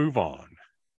to move on.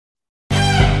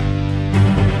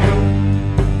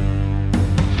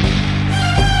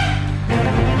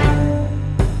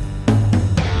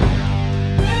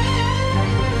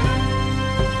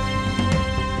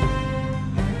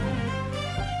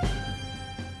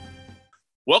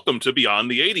 Welcome to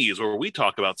Beyond the 80s, where we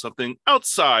talk about something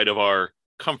outside of our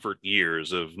comfort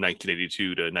years of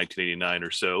 1982 to 1989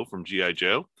 or so from G.I.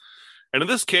 Joe. And in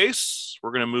this case,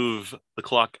 we're going to move the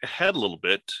clock ahead a little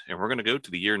bit, and we're going to go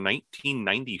to the year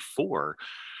 1994.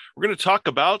 We're going to talk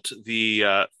about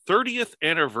the 30th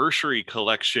anniversary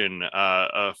collection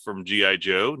from G.I.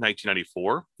 Joe,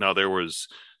 1994. Now, there was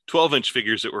 12-inch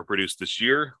figures that were produced this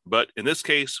year, but in this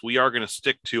case, we are going to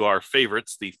stick to our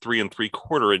favorites, the 3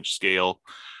 3/4-inch scale,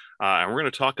 and we're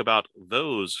going to talk about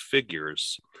those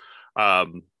figures.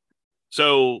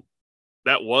 So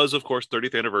that was, of course,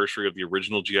 30th anniversary of the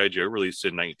original G.I. Joe, released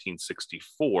in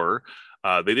 1964.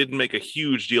 They didn't make a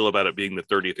huge deal about it being the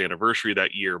 30th anniversary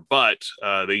that year, but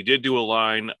they did do a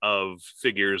line of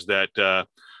figures that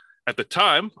at the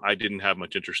time I didn't have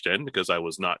much interest in because I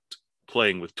was not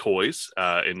playing with toys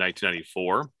in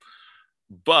 1994.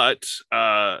 But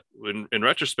in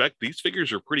retrospect, these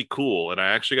figures are pretty cool. And I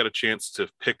actually got a chance to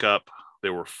pick up,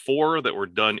 there were 4 that were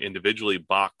done individually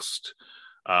boxed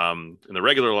in the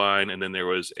regular line. And then there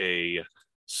was a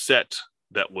set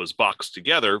that was boxed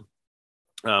together.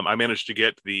 I managed to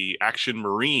get the Action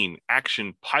Marine,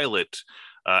 Action Pilot,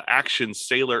 Action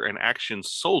Sailor, and Action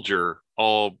Soldier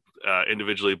all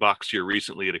individually boxed here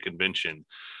recently at a convention.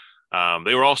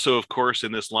 They were also, of course,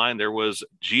 in this line, there was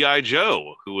G.I.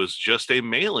 Joe, who was just a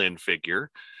mail-in figure.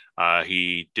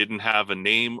 He didn't have a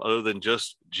name other than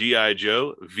just G.I.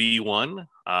 Joe V1,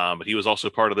 but he was also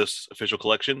part of this official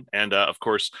collection. And, of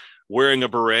course, wearing a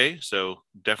beret, so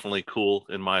definitely cool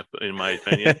in my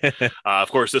opinion.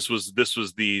 Of course, this was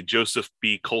the Joseph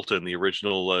B. Colton, the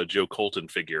original Joe Colton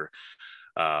figure.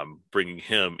 Bringing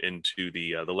him into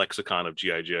the lexicon of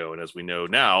G.I. Joe. And as we know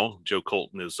now, Joe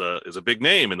Colton is a big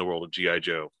name in the world of G.I.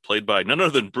 Joe, played by none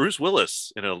other than Bruce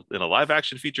Willis in a live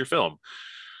action feature film.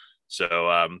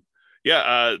 So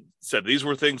said these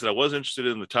were things that I was interested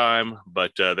in at the time,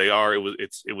 but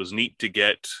it was neat to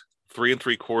get 3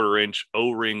 3/4-inch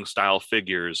O-ring style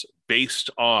figures based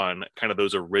on kind of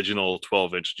those original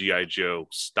 12-inch G.I. Joe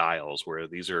styles, where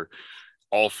these are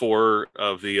all 4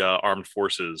 of the armed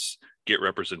forces get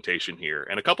representation here,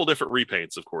 and a couple different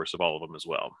repaints, of course, of all of them as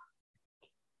well.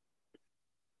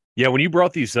 Yeah, when you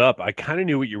brought these up, I kind of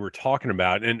knew what you were talking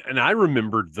about, and I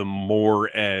remembered them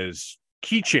more as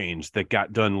keychains that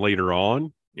got done later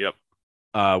on. Yep.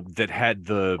 That had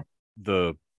the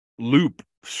loop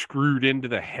screwed into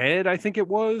the head, I think it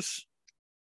was,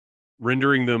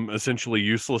 rendering them essentially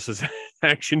useless as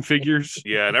action figures.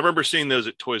 Yeah, and I remember seeing those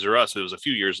at Toys R Us. It was a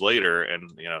few years later, and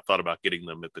I thought about getting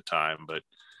them at the time, but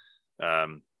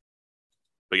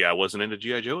yeah, I wasn't into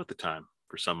G.I. Joe at the time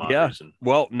for some odd reason.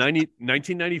 Well,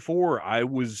 1994, I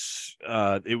was,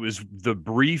 it was the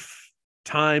brief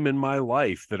time in my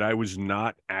life that I was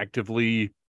not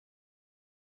actively,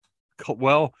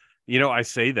 I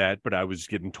say that, but I was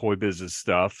getting Toy Biz's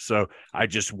stuff, so I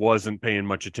just wasn't paying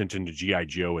much attention to G.I.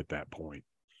 Joe at that point.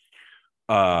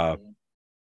 And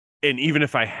even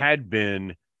if I had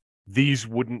been, these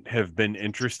wouldn't have been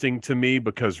interesting to me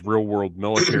because Real World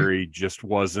Military just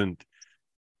wasn't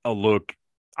a look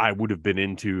I would have been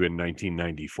into in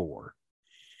 1994.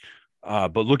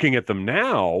 But looking at them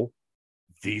now,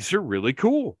 these are really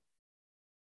cool.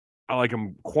 I like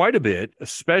them quite a bit,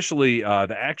 especially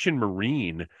the Action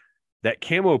Marine, that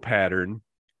camo pattern,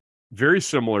 very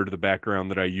similar to the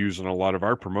background that I use in a lot of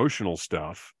our promotional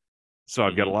stuff. So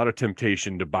I've got a lot of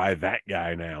temptation to buy that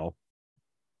guy now.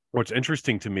 What's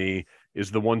interesting to me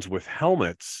is the ones with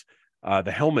helmets.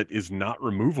 The helmet is not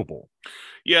removable.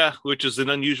 Yeah, which is an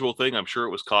unusual thing. I'm sure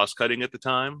it was cost cutting at the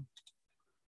time.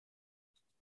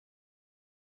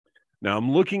 Now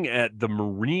I'm looking at the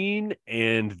Marine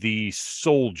and the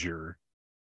Soldier,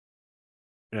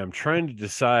 and I'm trying to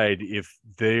decide if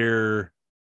they're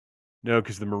no,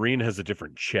 because the Marine has a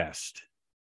different chest.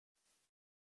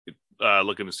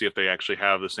 Looking to see if they actually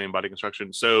have the same body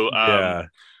construction. So Yeah.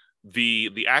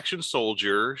 The Action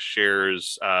Soldier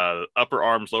shares upper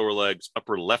arms, lower legs,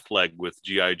 upper left leg with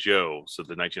G.I. Joe, so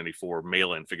the 1994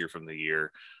 mail-in figure from the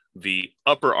year. The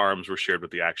upper arms were shared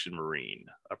with the Action Marine,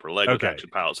 upper leg with Action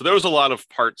Pilot. So there was a lot of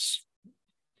parts,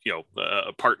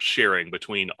 part sharing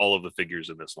between all of the figures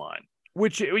in this line.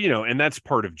 Which, and that's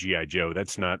part of G.I. Joe.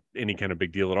 That's not any kind of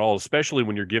big deal at all, especially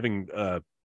when you're giving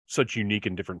such unique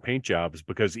and different paint jobs,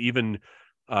 because even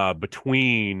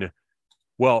between,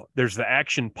 there's the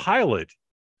Action Pilot,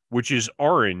 which is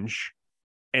orange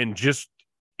and just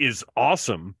is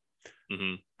awesome.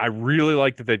 Mm-hmm. I really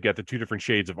like that they've got the two different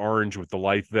shades of orange with the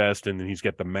life vest, and then he's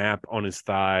got the map on his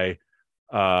thigh.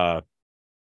 Got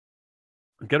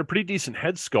a pretty decent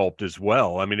head sculpt as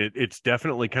well. I mean, it's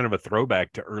definitely kind of a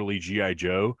throwback to early G.I.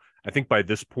 Joe. I think by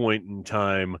this point in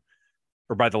time,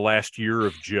 or by the last year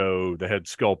of Joe, the head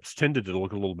sculpts tended to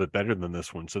look a little bit better than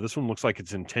this one. So this one looks like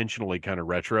it's intentionally kind of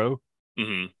retro.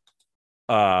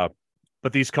 Mm-hmm.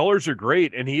 But these colors are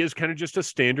great, and he is kind of just a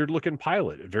standard looking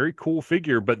pilot, a very cool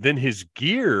figure. But then his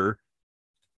gear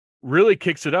really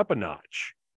kicks it up a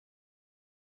notch.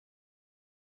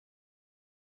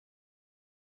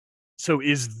 So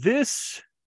is this,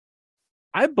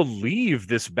 I believe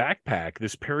this backpack,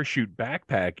 this parachute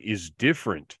backpack, is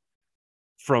different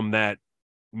from that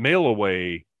mail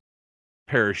away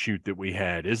parachute that we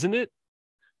had, isn't it?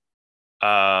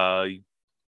 The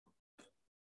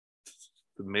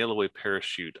mail away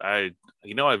parachute. I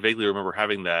vaguely remember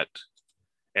having that.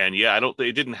 And yeah,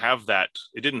 it didn't have that.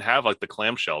 It didn't have like the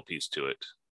clamshell piece to it.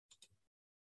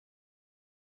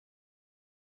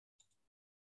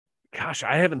 Gosh,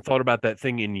 I haven't thought about that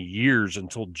thing in years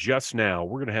until just now.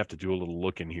 We're going to have to do a little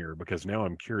look in here because now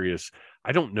I'm curious.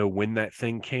 I don't know when that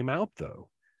thing came out, though.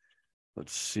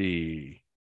 Let's see.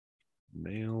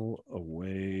 Mail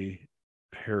away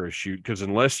parachute. Because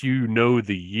unless you know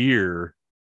the year,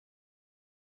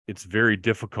 it's very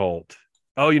difficult.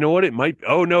 Oh, you know what? It might.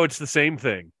 Oh, no, it's the same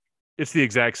thing. It's the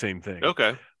exact same thing.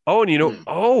 Okay. Oh,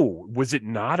 and was it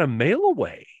not a mail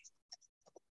away?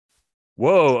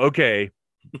 Whoa, okay.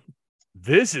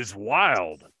 This is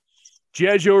wild.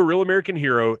 G.I. Joe, Real American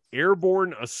Hero,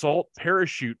 Airborne Assault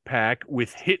Parachute Pack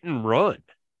with Hit and Run.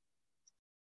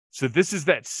 So this is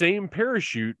that same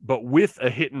parachute, but with a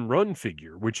hit and run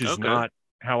figure, which is not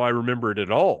how I remember it at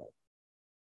all.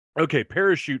 Okay,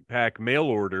 parachute pack, mail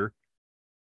order.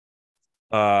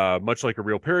 Much like a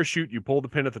real parachute, you pull the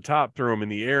pin at the top, throw him in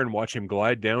the air, and watch him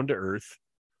glide down to earth.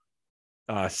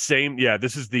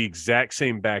 This is the exact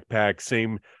same backpack,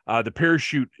 same. The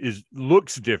parachute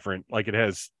looks different, like it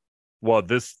has.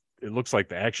 It looks like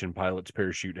the Action Pilot's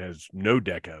parachute has no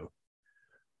deco.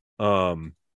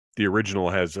 The original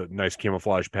has a nice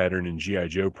camouflage pattern and G.I.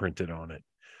 Joe printed on it.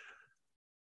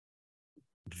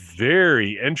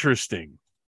 Very interesting.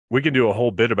 We can do a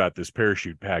whole bit about this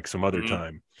parachute pack some other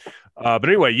time. But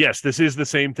anyway, yes, this is the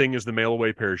same thing as the mail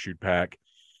away parachute pack.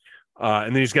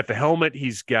 And then he's got the helmet.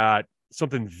 He's got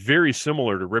something very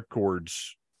similar to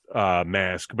Ripcord's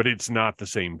mask, but it's not the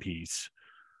same piece.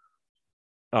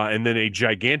 And then a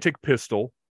gigantic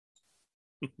pistol.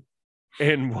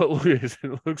 And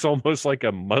it looks almost like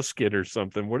a musket or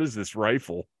something. What is this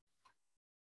rifle?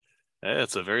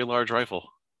 It's a very large rifle.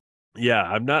 Yeah,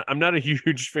 I'm not a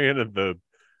huge fan of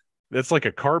that's like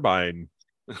a carbine.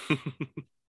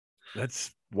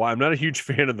 That's why I'm not a huge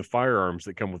fan of the firearms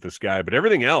that come with this guy, but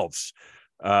everything else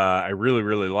I really,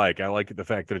 really like. I like the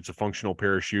fact that it's a functional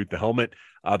parachute. The helmet,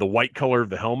 the white color of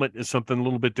the helmet is something a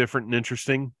little bit different and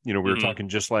interesting. We were talking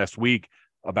just last week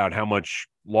about how much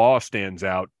Law stands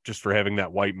out just for having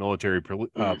that white military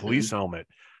police helmet.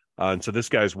 And so this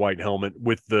guy's white helmet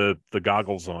with the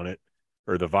goggles on it,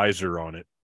 or the visor on it,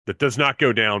 that does not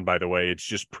go down, by the way. It's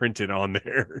just printed on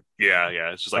there. Yeah.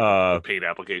 It's just like a paint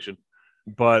application.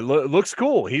 But looks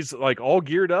cool. He's like all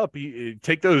geared up.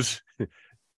 Take those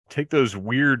take those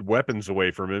weird weapons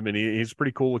away from him, and he's a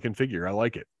pretty cool looking figure. I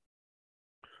like it.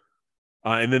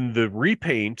 And then the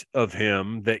repaint of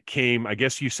him that came, I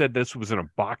guess you said this was in a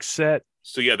box set.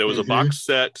 So yeah, there was a box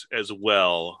set as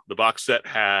well. The box set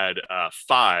had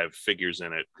 5 figures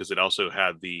in it because it also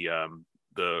had the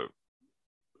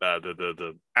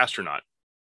astronaut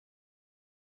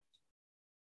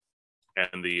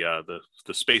and the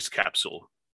space capsule.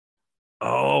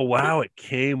 Oh wow! It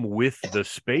came with the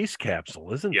space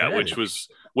capsule, isn't that?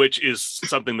 which is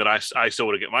something that I still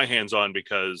want to get my hands on,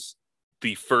 because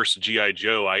the first GI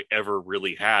Joe I ever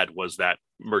really had was that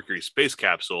Mercury space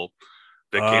capsule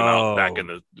that came out back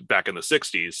in the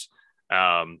 60s.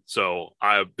 So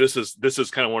this is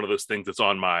kind of one of those things that's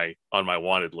on my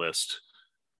wanted list.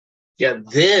 Yeah,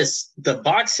 the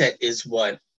box set is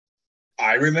what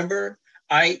I remember.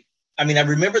 I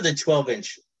remember the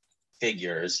 12-inch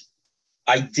figures.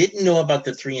 I didn't know about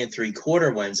the 3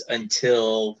 3/4 ones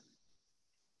until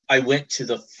I went to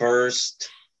the first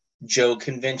Joe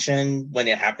convention when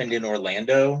it happened in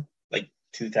Orlando, like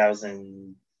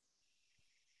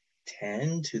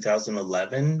 2010,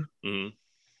 2011. And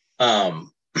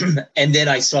then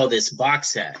I saw this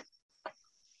box set,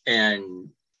 and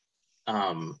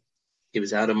it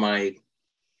was out of my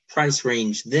price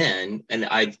range then, and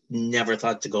I've never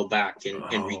thought to go back and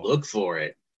relook for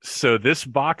it. So this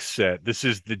box set, this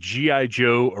is the GI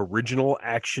Joe Original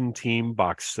Action Team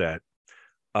box set.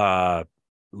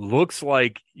 Looks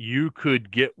like you could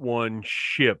get one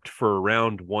shipped for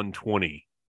around $120,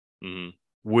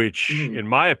 which in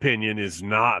my opinion is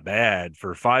not bad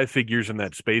for 5 figures in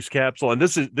that space capsule. And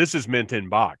this is mint in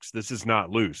box. This is not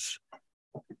loose.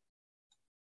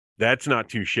 That's not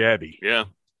too shabby. Yeah.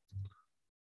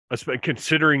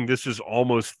 Considering this is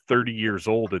almost 30 years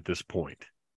old at this point.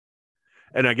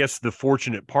 And I guess the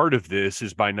fortunate part of this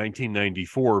is by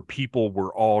 1994, people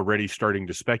were already starting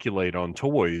to speculate on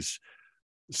toys.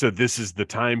 So this is the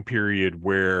time period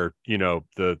where,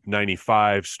 the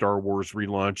 95 Star Wars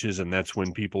relaunches, and that's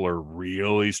when people are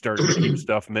really starting to keep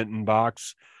stuff mint in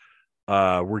box.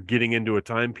 We're getting into a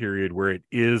time period where it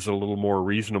is a little more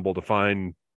reasonable to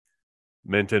find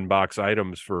mint in box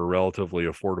items for a relatively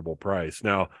affordable price.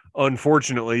 Now,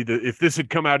 unfortunately, if this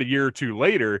had come out a year or two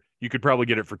later, you could probably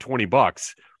get it for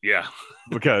 $20. Yeah.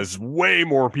 Because way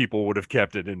more people would have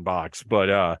kept it in box,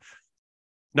 but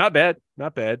not bad.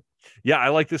 Yeah, I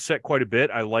like this set quite a bit.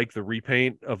 I like the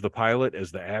repaint of the pilot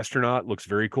as the astronaut. Looks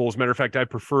very cool. As a matter of fact, I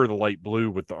prefer the light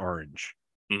blue with the orange.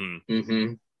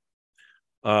 Mm-hmm.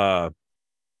 So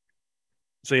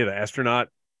yeah, the astronaut,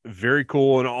 very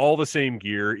cool, and all the same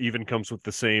gear, even comes with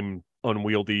the same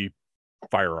unwieldy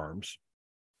firearms.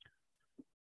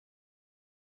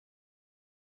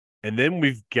 And then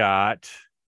we've got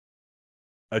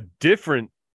a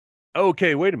different...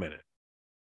 Okay, wait a minute.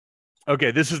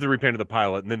 Okay, this is the repaint of the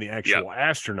pilot, and then the actual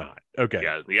astronaut. Okay.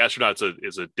 Yeah, the astronaut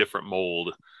is a different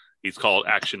mold. He's called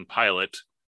Action Pilot,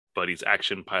 but he's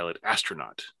Action Pilot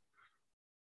Astronaut.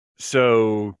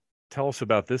 So tell us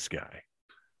about this guy.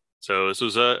 So this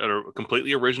was a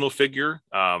completely original figure.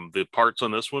 The parts on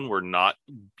this one were not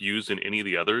used in any of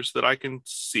the others that I can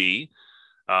see.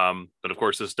 But of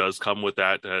course, this does come with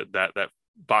that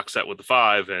box set with the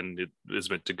 5, and it is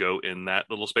meant to go in that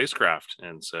little spacecraft.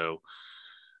 And so,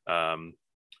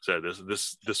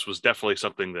 this was definitely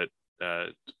something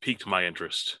that piqued my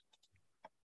interest.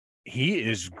 He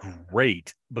is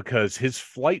great because his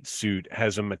flight suit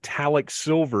has a metallic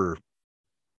silver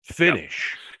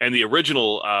finish. Yep. And the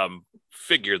original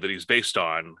figure that he's based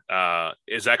on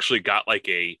is actually got like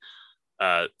a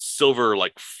silver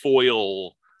like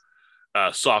foil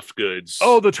soft goods.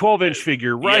 Oh, the 12-inch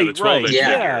figure, right? Yeah, the 12-inch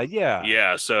figure.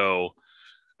 Yeah. So,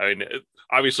 I mean,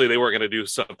 obviously they weren't going to do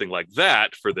something like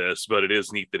that for this, but it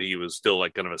is neat that he was still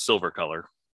like kind of a silver color.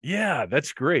 Yeah,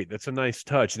 that's great. That's a nice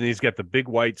touch. And then he's got the big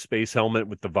white space helmet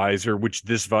with the visor, which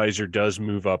this visor does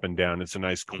move up and down. It's a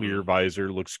nice clear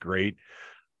visor. Looks great.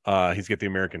 He's got the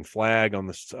American flag on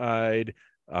the side.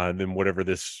 And then whatever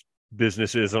this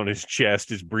business is on his chest,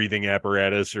 his breathing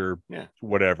apparatus or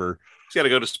whatever. He's got to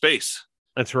go to space.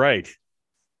 That's right.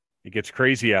 It gets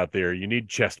crazy out there. You need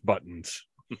chest buttons.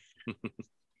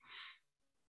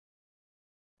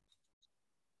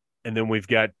 And then we've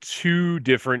got 2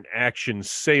 different action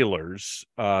sailors.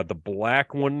 The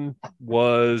black one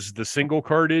was the single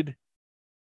carded.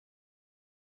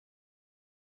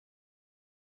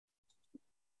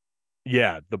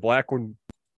 Yeah, the black one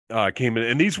came in.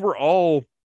 And these were all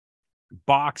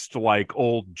boxed like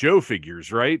old Joe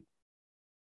figures, right?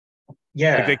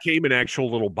 Yeah. Like they came in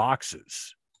actual little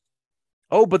boxes.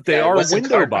 Oh, but they are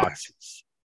window boxes.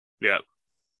 Yeah.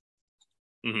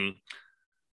 Mm-hmm.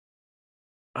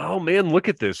 Oh man, look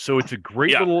at this. So it's a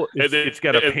great Yeah. little, And then- it's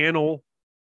got a panel.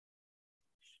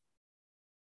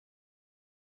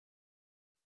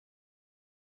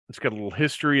 It's got a little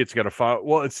history. It's got a file.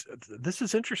 Well, this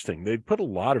is interesting. They put a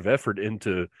lot of effort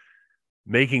into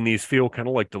making these feel kind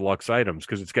of like deluxe items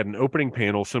because it's got an opening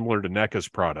panel similar to NECA's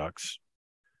products.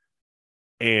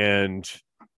 And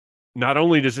not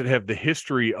only does it have the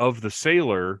history of the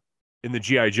sailor in the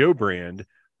G.I. Joe brand,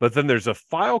 but then there's a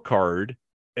file card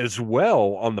as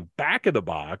well on the back of the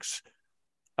box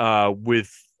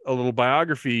with a little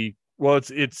biography. Well,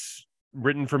 it's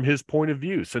written from his point of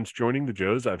view. Since joining the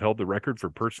Joes, I've held the record for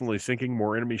personally sinking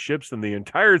more enemy ships than the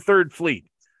entire Third Fleet.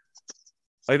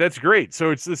 Like, that's great.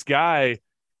 So it's this guy,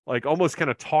 like, almost kind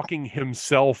of talking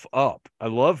himself up. I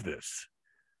love this.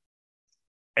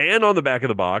 And on the back of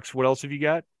the box, what else have you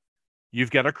got?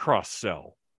 You've got a cross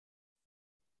sell.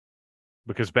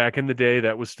 Because back in the day,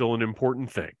 that was still an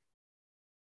important thing.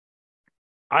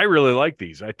 I really like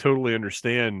these. I totally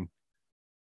understand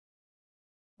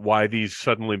why these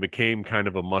suddenly became kind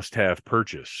of a must-have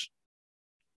purchase.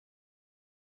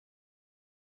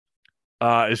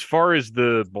 As far as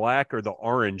the black or the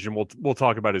orange, and we'll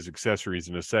talk about his accessories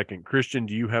in a second. Christian,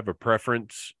 do you have a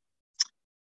preference?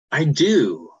 I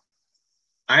do.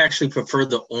 I actually prefer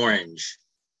the orange.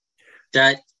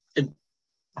 That,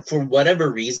 for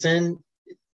whatever reason,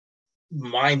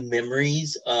 my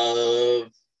memories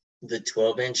of the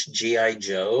 12-inch G.I.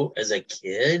 Joe as a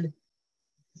kid,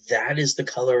 that is the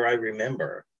color I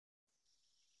remember.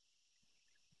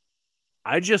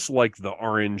 I just like the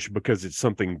orange because it's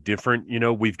something different. You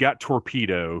know, we've got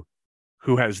Torpedo,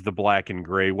 who has the black and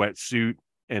gray wetsuit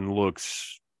and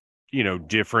looks, you know,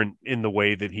 different in the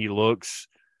way that he looks.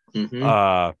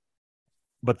 Mm-hmm.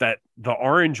 But that the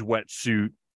orange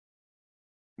wetsuit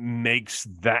makes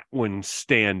that one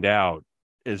stand out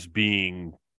as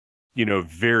being, you know,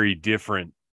 very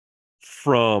different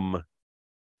from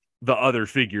the other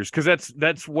figures, because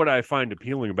that's what I find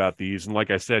appealing about these, and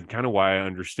like I said, kind of why I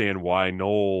understand why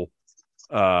Noel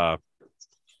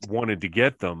wanted to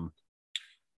get them.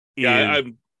 Yeah,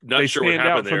 I'm not sure what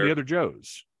happened there from the other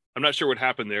Joes. I'm not sure what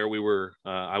happened there. We were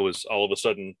I was all of a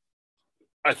sudden,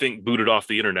 I think, booted off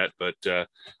the internet, but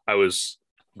I was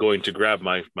going to grab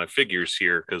my figures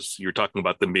here because you're talking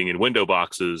about them being in window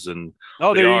boxes, and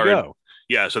oh, there you go.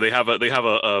 Yeah, so they have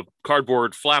a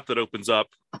cardboard flap that opens up,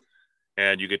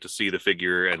 and you get to see the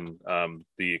figure and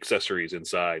the accessories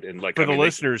inside. And like, for the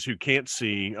listeners who can't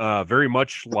see, very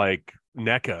much like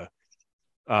NECA.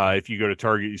 If you go to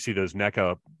Target, you see those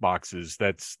NECA boxes.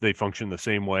 They function the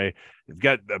same way. They've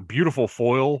got a beautiful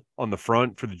foil on the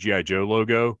front for the G.I. Joe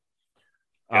logo.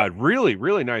 Really,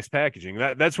 really nice packaging.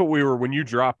 That's what we were when you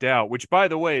dropped out, which, by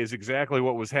the way, is exactly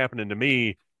what was happening to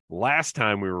me last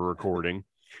time we were recording.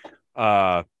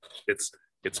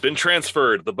 It's been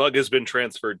transferred. The bug has been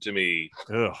transferred to me.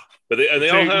 Ugh. But they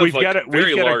all have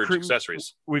very large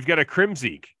accessories. We've got a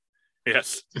Crimzeek.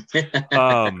 Yes.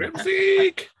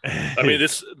 Crimzeek. I mean,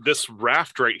 this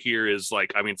raft right here is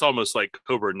like, I mean, it's almost like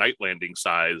Cobra Night Landing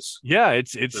size. Yeah,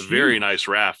 it's a very nice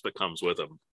raft that comes with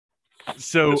them.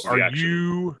 So are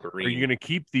you going to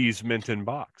keep these mint in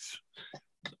box?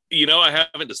 You know, I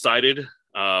haven't decided.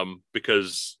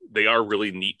 Because they are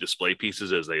really neat display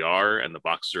pieces as they are, and the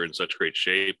boxes are in such great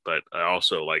shape. But I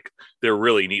also they're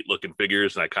really neat looking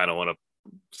figures, and I kind of want to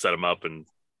set them up and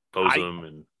pose them.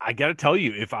 And I got to tell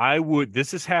you, if I would,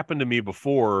 this has happened to me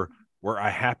before, where I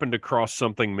happened to cross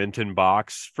something mint in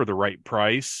box for the right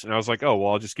price, and I was like, oh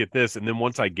well, I'll just get this. And then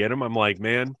once I get them, I'm like,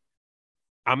 man,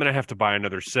 I'm gonna have to buy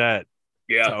another set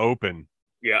to open.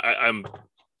 Yeah, I'm.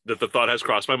 That the thought has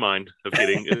crossed my mind of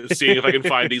seeing if I can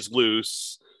find these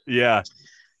loose. Yeah.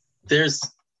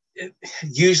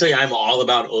 Usually I'm all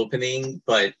about opening,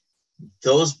 but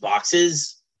those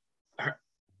boxes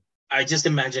I just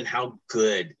imagine how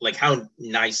good, like how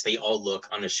nice they all look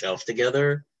on a shelf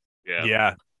together.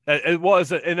 Yeah. It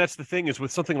was, and that's the thing is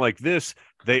with something like this,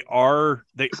 they aren't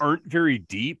very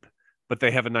deep, but they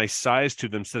have a nice size to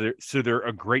them, so they're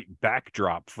a great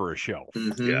backdrop for a shelf.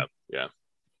 Mm-hmm. Yeah.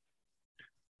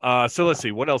 So let's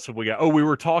see, what else have we got? Oh, we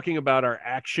were talking about our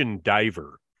action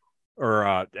diver, or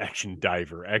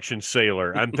action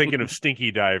sailor. I'm thinking of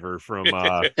Stinky Diver from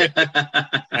what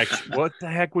the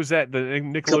heck was that? The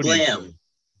Nickelodeon. Kablam.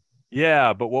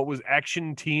 Yeah, but what was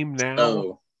Action Team Now?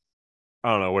 Oh,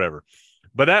 I don't know, whatever.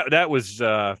 But that was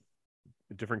a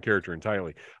different character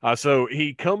entirely. So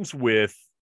he comes with.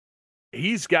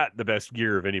 He's got the best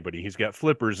gear of anybody. He's got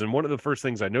flippers, and one of the first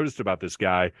things I noticed about this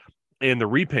guy and the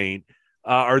repaint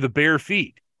are the bare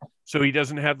feet. So he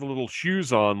doesn't have the little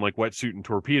shoes on like Wetsuit and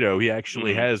Torpedo. He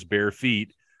actually has bare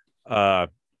feet,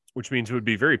 which means it would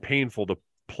be very painful to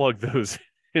plug those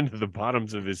into the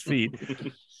bottoms of his feet.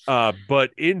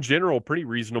 But in general, pretty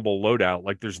reasonable loadout.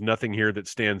 Like there's nothing here that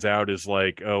stands out as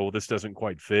like, oh, this doesn't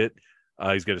quite fit.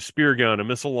 He's got a spear gun, a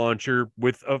missile launcher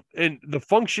and the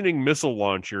functioning missile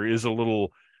launcher is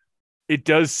it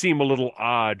does seem a little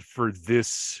odd for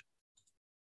this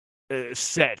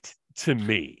set to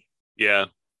me. Yeah.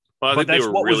 Well, I but think that's they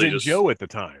were what really was in Joe at the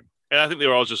time. And I think they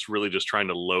were all just really just trying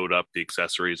to load up the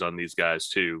accessories on these guys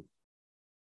too.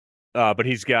 But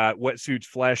he's got wetsuits,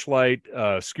 flashlight,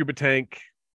 scuba tank,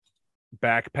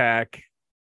 backpack,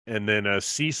 and then a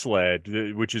sea sled,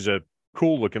 which is a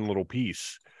cool looking little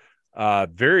piece.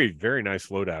 Very, very nice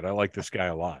loadout. I like this guy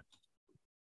a lot.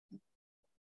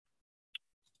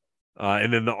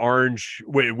 And then the orange,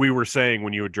 we were saying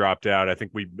when you had dropped out, I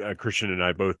think Christian and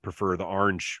I both prefer the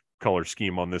orange color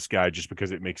scheme on this guy just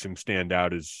because it makes him stand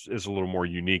out as a little more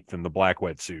unique than the black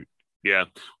wetsuit. Yeah.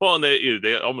 Well, and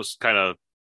they almost kind of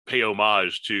pay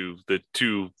homage to the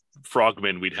two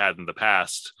frogmen we'd had in the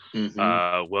past.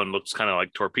 Mm-hmm. One looks kind of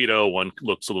like Torpedo. One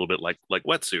looks a little bit like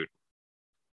Wetsuit.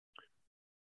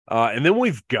 And then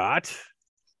we've got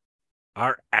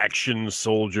our action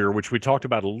soldier, which we talked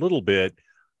about a little bit.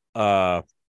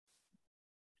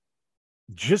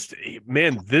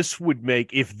 This would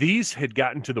make, if these had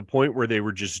gotten to the point where they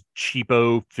were just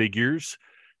cheapo figures,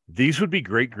 these would be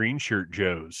great green shirt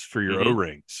Joes for your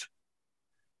O-rings.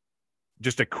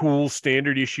 Just a cool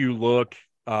standard issue look.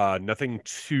 Nothing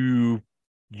too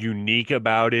unique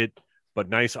about it, but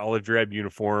nice olive drab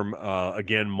uniform.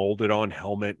 Again, molded on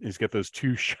helmet. He's got those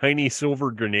two shiny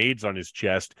silver grenades on his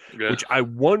chest, which I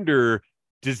wonder,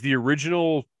 does the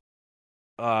original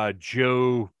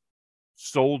Joe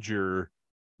soldier,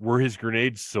 were his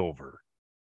grenades silver?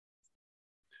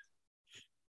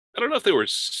 I don't know if they were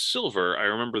silver. I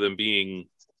remember them being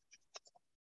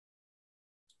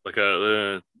like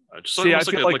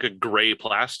like a gray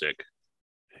plastic.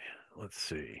 Let's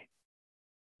see.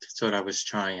 That's what I was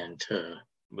trying to.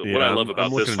 But what I love about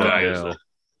this guy is that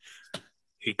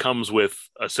he comes with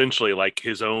essentially like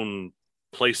his own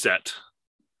playset.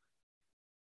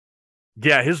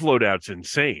 Yeah, his loadout's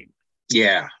insane.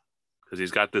 Yeah, because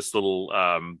he's got this little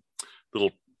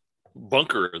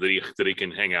bunker that he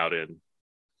can hang out in.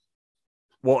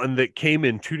 Well, and that came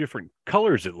in two different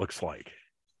colors, it looks like.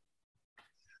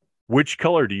 Which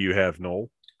color do you have, Noel?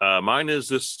 Mine is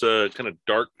this kind of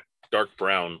dark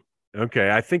brown.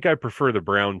 Okay, I think I prefer the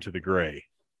brown to the gray.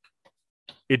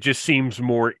 It just seems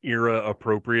more era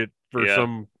appropriate for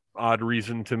some odd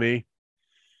reason to me.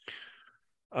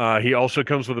 He also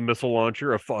comes with a missile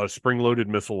launcher, a spring-loaded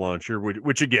missile launcher,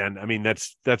 which again, I mean,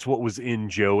 that's what was in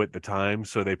Joe at the time.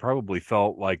 So they probably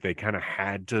felt like they kind of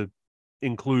had to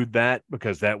include that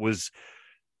because it was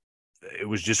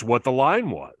just what the line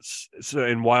was. So,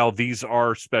 and while these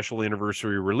are special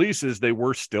anniversary releases, they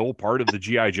were still part of the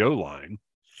G.I. Joe line.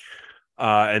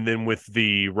 And then with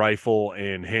the rifle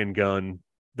and handgun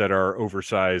that are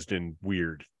oversized and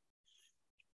weird.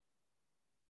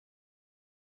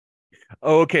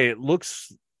 Oh, okay. It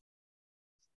looks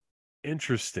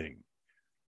interesting.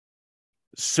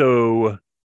 So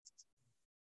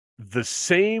the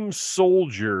same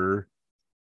soldier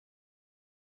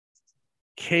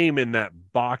came in that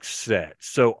box set.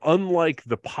 So unlike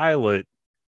the pilot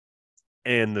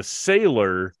and the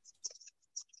sailor,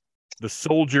 the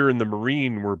soldier and the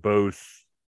Marine were both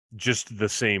just the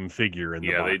same figure in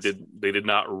the box. They did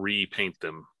not repaint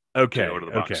them. Okay. To go to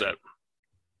the box set.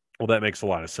 Well, that makes a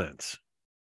lot of sense.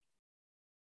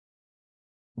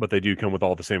 But they do come with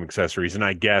all the same accessories. And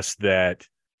I guess that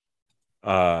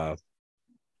the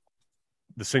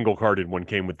single carded one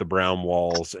came with the brown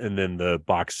walls, and then the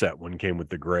box set one came with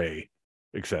the gray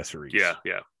accessories. Yeah.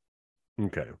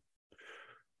 Okay.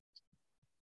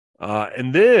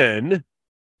 And then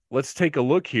let's take a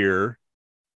look here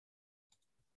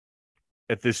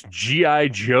at this G.I.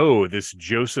 Joe, this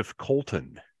Joseph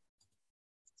Colton.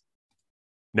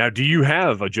 Now, do you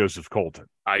have a Joseph Colton?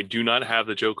 I do not have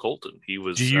the Joe Colton. He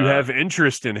was. Do you have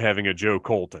interest in having a Joe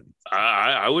Colton?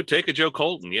 I would take a Joe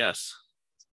Colton, yes.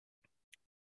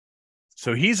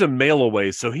 So he's a mail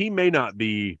away, so he might not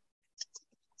be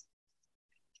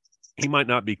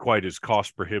quite as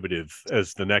cost prohibitive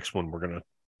as the next one we're going to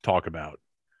talk about.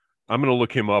 I'm going to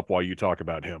look him up while you talk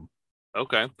about him.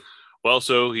 Okay. Well,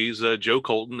 so he's Joe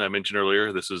Colton. I mentioned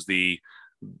earlier, this is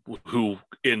who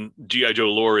in G.I. Joe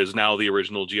lore is now the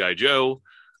original G.I. Joe.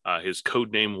 His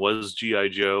code name was G.I.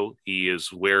 Joe. He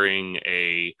is wearing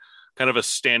a kind of a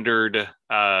standard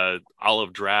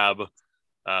olive drab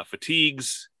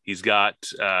fatigues. He's got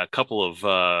a couple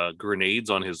of grenades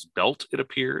on his belt, it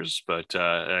appears. But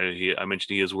I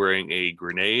mentioned he is wearing a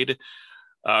grenade.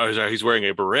 He's wearing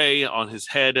a beret on his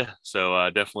head, so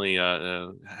definitely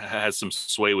has some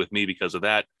sway with me because of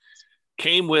that.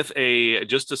 Came with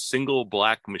just a single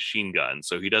black machine gun,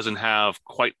 so he doesn't have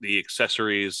quite the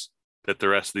accessories that the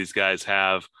rest of these guys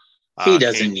have. He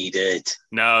doesn't need it.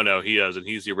 No, he doesn't.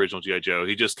 He's the original G.I. Joe.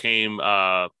 He just came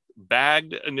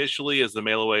bagged initially as the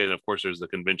mail away, and of course there's the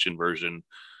convention version,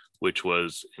 which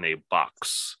was in a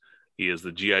box. He is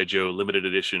the G.I. Joe limited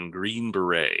edition Green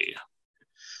Beret.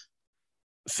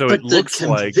 So but it looks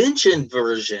like the convention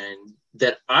version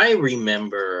that I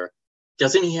remember,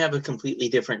 doesn't he have a completely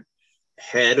different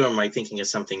head, or am I thinking of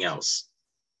something else?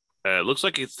 It looks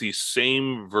like it's the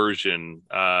same version,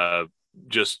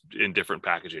 just in different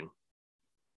packaging.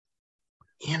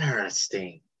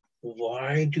 Interesting.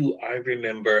 Why do I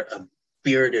remember a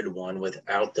bearded one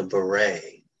without the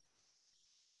beret?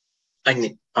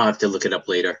 I'll have to look it up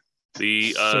later.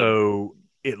 So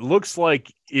it looks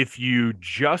like if you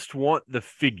just want the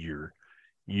figure,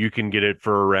 you can get it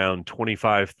for around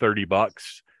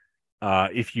 $25-$30.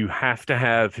 If you have to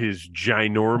have his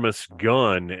ginormous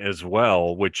gun as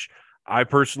well, which I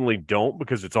personally don't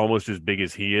because it's almost as big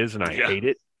as he is and I hate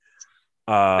it.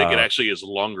 I think it actually is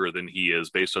longer than he is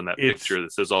based on that picture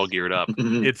that says all geared up.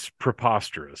 It's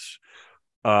preposterous.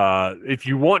 If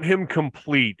you want him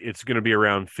complete, it's going to be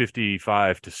around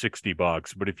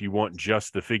 $55-$60. But if you want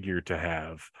just the figure to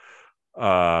have,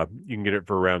 you can get it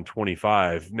for around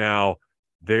 $25. Now,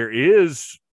 there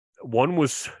is one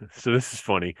was, so this is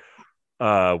funny.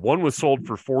 One was sold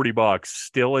for $40,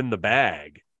 still in the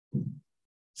bag,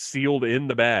 sealed in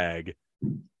the bag.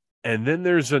 And then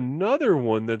there's another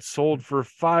one that's sold for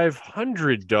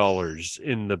 $500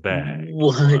 in the bag.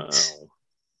 What? Wow.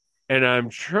 And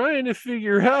I'm trying to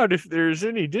figure out if there's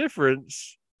any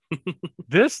difference.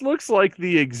 This looks like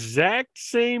the exact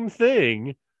same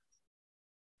thing.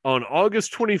 On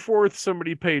August 24th,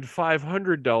 somebody paid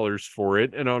 $500 for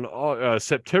it. And on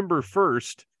September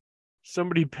 1st,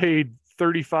 somebody paid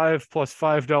 $35 plus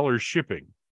 $5 shipping.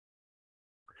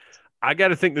 I got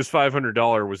to think this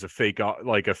 $500 was a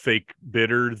fake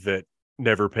bidder that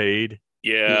never paid.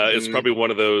 Yeah, it's probably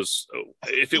one of those.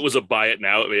 If it was a buy it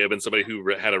now, it may have been somebody who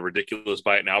had a ridiculous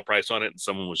buy it now price on it, and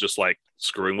someone was just like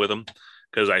screwing with them.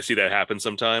 Because I see that happen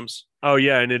sometimes. Oh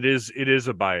yeah, and it is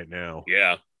a buy it now.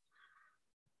 Yeah.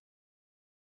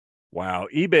 Wow,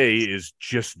 eBay is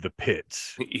just the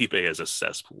pits. eBay is a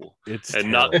cesspool. It's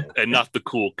not the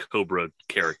cool Cobra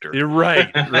character. You're right.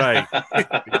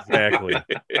 Exactly.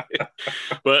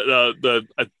 But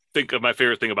I think my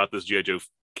favorite thing about this G.I. Joe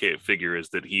figure is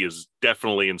that he is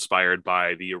definitely inspired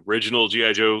by the original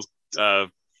G.I. Joe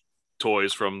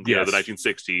toys from the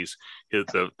 1960s.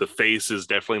 The face is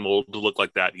definitely molded to look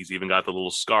like that. He's even got the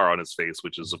little scar on his face,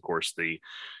 which is of course the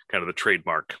kind of the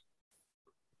trademark.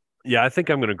 Yeah, I think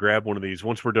I'm going to grab one of these.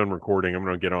 Once we're done recording, I'm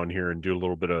going to get on here and do a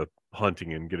little bit of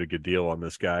hunting and get a good deal on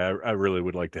this guy. I really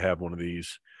would like to have one of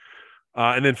these.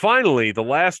 And then finally, the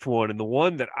last one, and the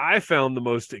one that I found the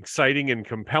most exciting and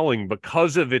compelling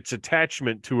because of its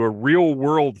attachment to a real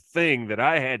world thing that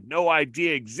I had no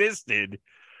idea existed.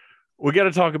 We got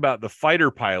to talk about the fighter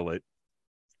pilot,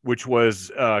 which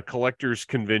was a collector's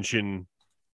convention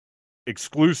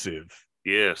exclusive.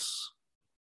 Yes.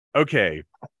 Okay.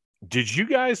 Did you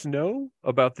guys know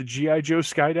about the G.I. Joe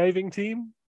skydiving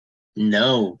team?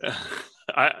 No.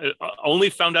 I only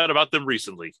found out about them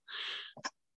recently.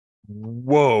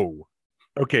 Whoa.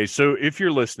 Okay, so if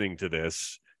you're listening to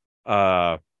this,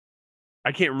 I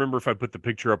can't remember if I put the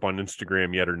picture up on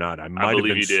Instagram yet or not. I might have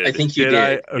been. You did. I think you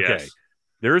did. Okay. Yes.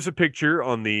 There is a picture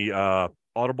on the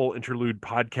Audible Interlude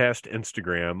podcast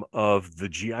Instagram of the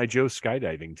G.I. Joe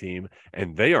skydiving team,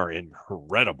 and they are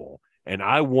incredible. And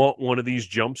I want one of these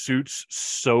jumpsuits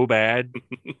so bad.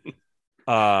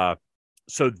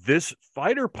 So this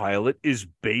fighter pilot is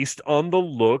based on the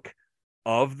look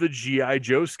of the G.I.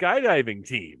 Joe skydiving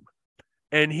team.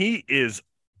 And he is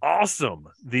awesome.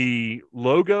 The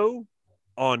logo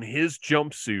on his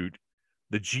jumpsuit,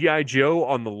 the G.I. Joe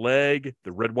on the leg,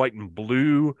 the red, white, and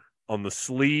blue on the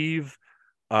sleeve.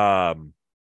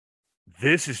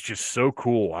 This is just so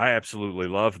cool. I absolutely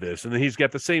love this. And then he's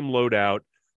got the same loadout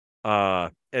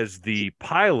as the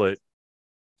pilot,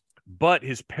 but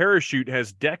his parachute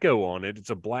has deco on it.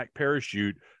 It's a black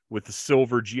parachute with the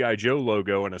silver G.I. Joe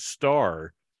logo and a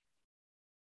star.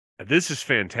 This is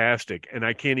fantastic, and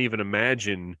I can't even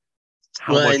imagine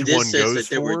how much one goes that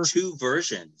there were two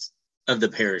versions of the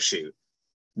parachute.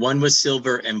 One was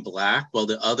silver and black, while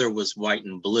the other was white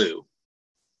and blue.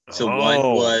 So one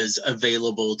was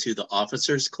available to the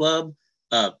Officers Club.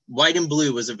 White and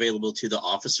blue was available to the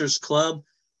Officers Club.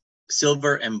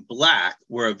 Silver and black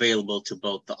were available to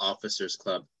both the Officers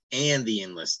Club and the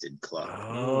enlisted club.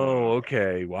 Oh,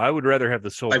 okay. Well, I would rather have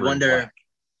the silver. I wonder. And black.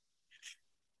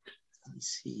 Let me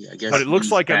see. I guess. But it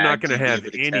looks like I'm not bag, going to have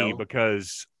you'd be able to any tell.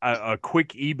 because a quick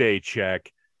eBay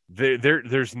check,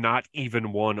 there's not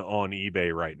even one on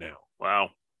eBay right now. Wow.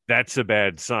 That's a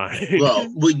bad sign.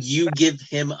 Well, would you give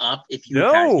him up if you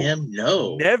had him?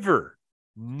 No. Never.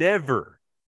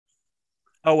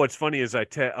 Oh, what's funny is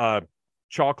Chalkline,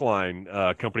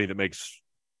 company that makes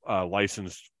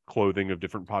licensed clothing of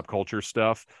different pop culture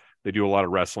stuff. They do a lot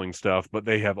of wrestling stuff, but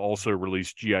they have also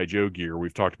released G.I. Joe gear.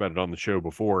 We've talked about it on the show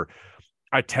before.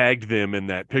 I tagged them in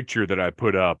that picture that I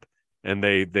put up, and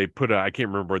they put I can't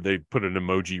remember, they put an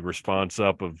emoji response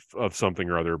up of something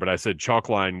or other, but I said,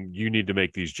 Chalkline, you need to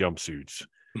make these jumpsuits.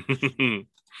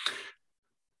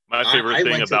 My favorite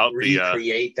thing about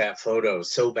recreate that photo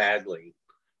so badly.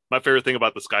 My favorite thing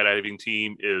about the skydiving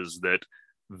team is that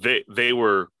they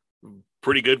were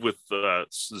pretty good with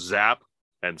Zap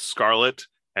and Scarlett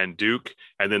and Duke,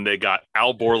 and then they got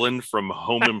Al Borland from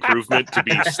Home Improvement to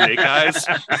be Snake Eyes.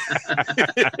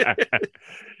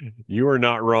 You are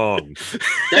not wrong.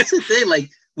 That's the thing. Like,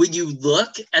 when you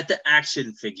look at the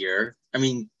action figure, I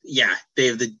mean, yeah, they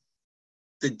have the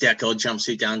deco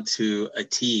jumpsuit down to a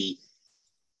T.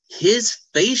 His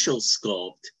facial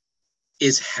sculpt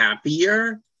is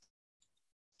happier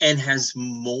and has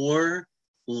more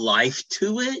life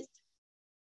to it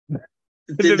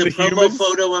than the promo humans?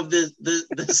 Photo of the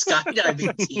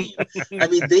skydiving team. I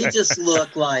mean, they just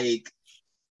look like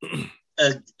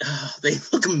they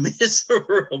look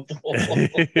miserable.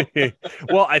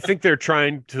 Well, I think they're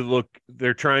trying to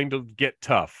get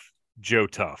tough, Joe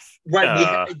Tough.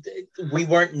 Right. We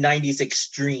weren't 90s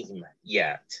extreme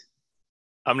yet.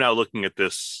 I'm now looking at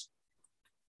this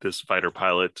fighter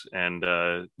pilot and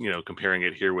comparing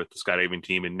it here with the skydiving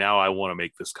team, and now I want to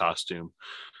make this costume.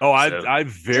 I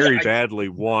very badly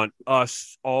want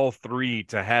us all three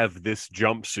to have this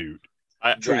jumpsuit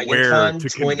to wear to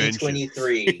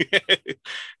 2023.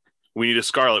 We need a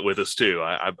Scarlett with us too.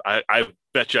 I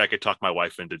bet you I could talk my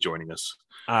wife into joining us.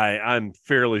 I'm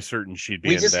fairly certain she'd be.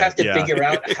 We just have to figure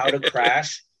out how to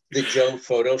crash the Joe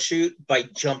photo shoot by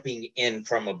jumping in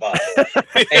from above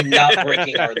and not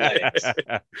breaking our legs.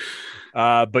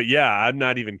 But yeah, I'm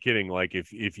not even kidding. Like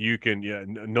if you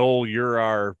can, Noel, you're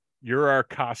our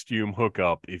costume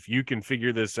hookup. If you can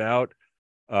figure this out,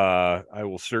 I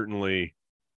will certainly.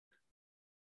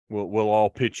 We'll all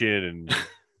pitch in and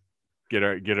get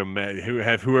them.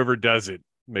 Whoever does it,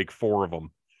 make 4 of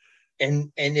them.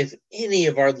 And if any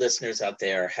of our listeners out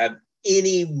there have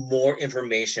any more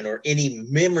information or any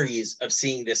memories of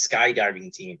seeing this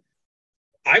skydiving team,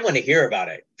 I want to hear about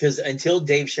it, because until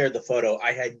Dave shared the photo,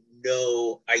 I had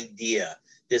no idea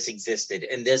this existed.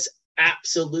 And this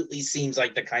absolutely seems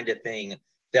like the kind of thing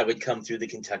that would come through the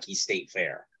Kentucky State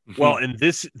Fair. Well, and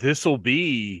it'll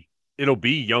be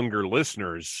younger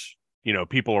listeners,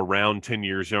 people around 10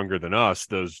 years younger than us,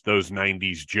 those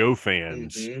 90s Joe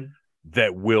fans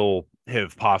that will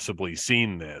have possibly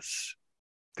seen this.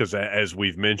 Because as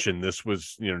we've mentioned, this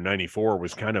was, 94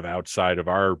 was kind of outside of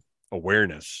our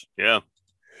awareness. Yeah.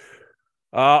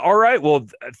 All right. Well,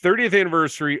 30th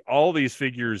anniversary. All these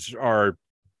figures are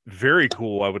very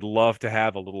cool. I would love to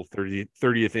have a little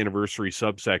 30th anniversary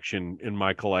subsection in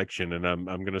my collection. And I'm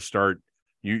going to start.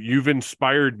 You've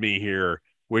inspired me here,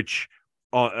 which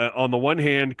on the one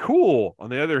hand, cool. On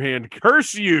the other hand,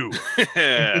 curse you.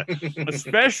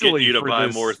 Especially get you to buy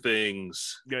this, more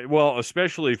things. Well,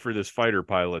 especially for this fighter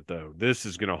pilot, though. This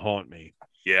is going to haunt me.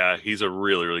 Yeah, he's a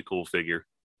really, really cool figure.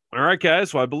 All right,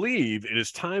 guys. Well, I believe it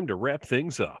is time to wrap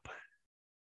things up.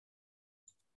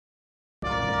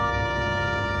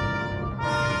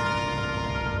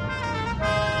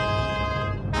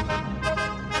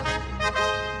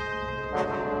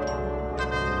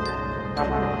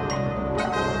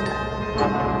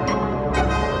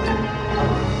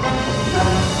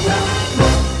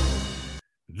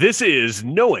 This is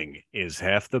Knowing is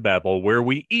Half the Babble, where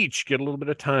we each get a little bit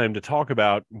of time to talk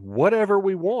about whatever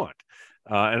we want.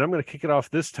 And I'm going to kick it off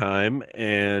this time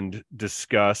and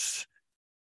discuss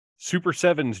Super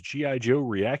 7's G.I. Joe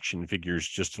reaction figures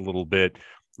just a little bit.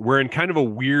 We're in kind of a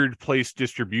weird place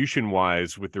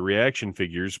distribution-wise with the reaction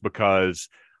figures because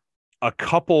a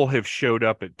couple have showed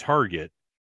up at Target,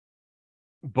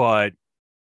 but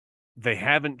they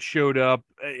haven't showed up.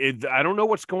 I don't know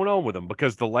what's going on with them,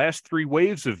 because the last 3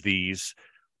 waves of these,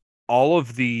 all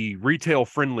of the retail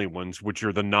friendly ones, which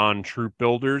are the non-troop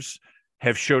builders,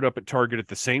 have showed up at Target at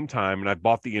the same time, and I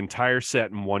bought the entire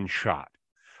set in one shot.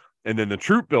 And then the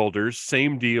troop builders,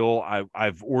 same deal.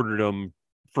 I've ordered them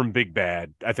from Big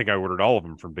Bad. I think I ordered all of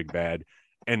them from Big Bad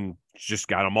and just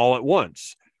got them all at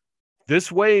once.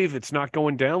 This wave, it's not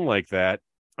going down like that.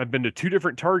 I've been to 2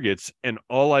 different Targets, and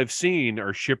all I've seen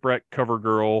are Shipwreck,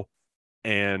 CoverGirl,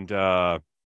 and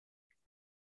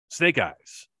Snake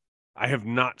Eyes. I have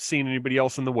not seen anybody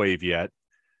else in the wave yet.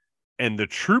 And the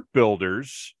troop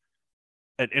builders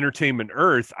at Entertainment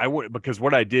Earth, I went because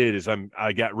what I did is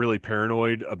I got really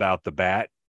paranoid about the bat,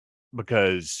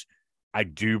 because I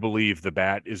do believe the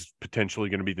bat is potentially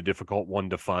going to be the difficult one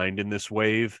to find in this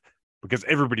wave, because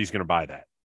everybody's going to buy that.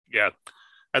 Yeah,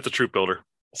 that's a troop builder.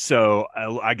 So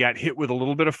I got hit with a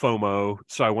little bit of FOMO.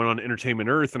 So I went on Entertainment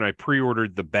Earth and I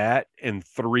pre-ordered the bat and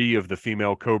 3 of the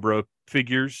female Cobra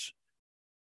figures.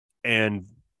 And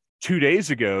 2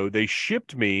 days ago, they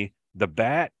shipped me the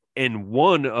bat and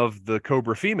 1 of the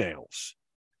Cobra females.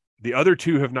 The other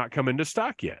 2 have not come into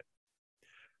stock yet.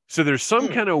 So there's some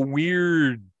kind of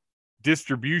weird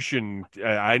distribution.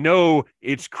 I know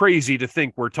it's crazy to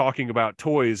think we're talking about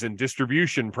toys and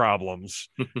distribution problems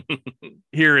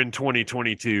here in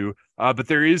 2022, but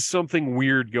there is something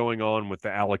weird going on with the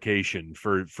allocation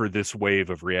for this wave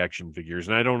of reaction figures,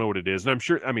 and I don't know what it is. And I'm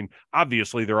sure, I mean,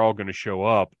 obviously they're all going to show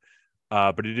up,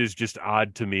 but it is just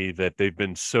odd to me that they've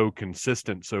been so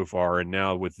consistent so far, and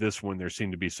now with this one, there seem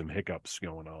to be some hiccups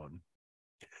going on.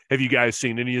 Have you guys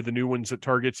seen any of the new ones at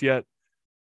Targets yet?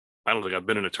 I don't think I've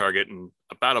been in a Target in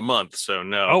about a month, so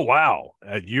no. Oh, wow.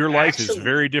 Your life is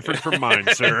very different from mine,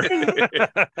 sir.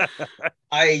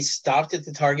 I stopped at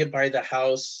the Target by the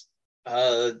house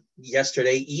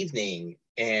yesterday evening,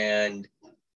 and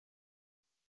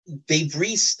they've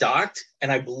restocked,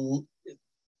 and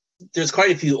there's quite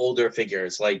a few older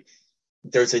figures. Like,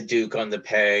 there's a Duke on the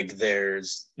peg,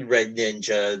 there's Red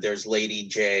Ninja, there's Lady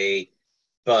J,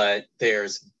 but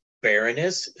there's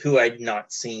Baroness, who I'd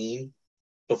not seen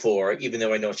before, even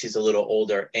though I know she's a little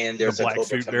older, and there's a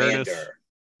Cobra Commander.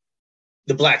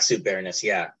 The Black Suit Baroness,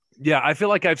 yeah. Yeah, I feel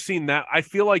like I've seen that. I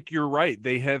feel like you're right.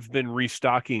 They have been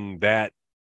restocking that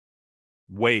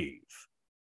wave.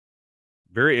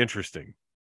 Very interesting.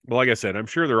 Well, like I said, I'm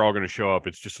sure they're all going to show up.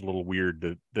 It's just a little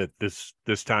weird that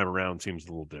this time around seems a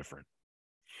little different.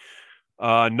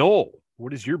 Noel,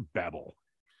 what is your babble?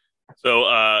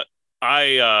 So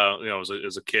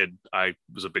as a kid, I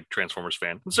was a big Transformers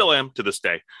fan, and still am to this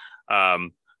day.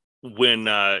 When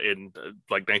in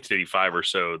like 1985 or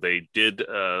so, they did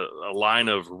a line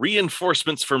of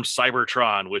reinforcements from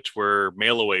Cybertron, which were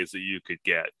mail-aways that you could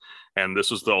get, and this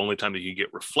was the only time that you could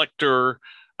get Reflector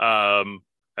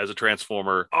as a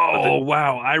Transformer. Oh,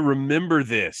 wow, I remember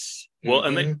this. Well,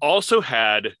 and they also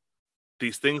had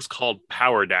these things called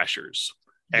Power Dashers.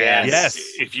 And yes,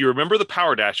 if you remember the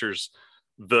Power Dashers,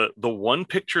 the one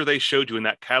picture they showed you in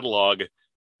that catalog,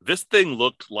 this thing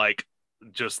looked like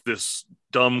just this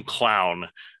dumb clown,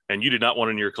 and you did not want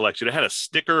it in your collection. It had a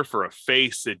sticker for a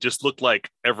face. It just looked like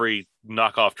every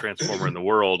knockoff Transformer in the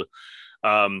world.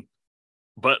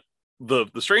 But the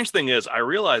strange thing is, I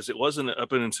realized it wasn't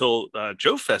up until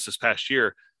Joe Fest this past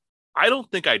year, I don't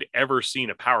think I'd ever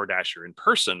seen a Power Dasher in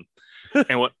person.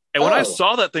 And when I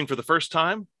saw that thing for the first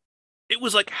time, it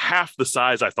was like half the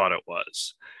size I thought it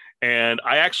was. And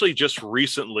I actually just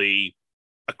recently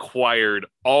acquired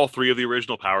all 3 of the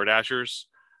original Power Dashers.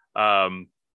 And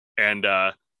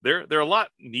they're a lot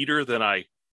neater than I,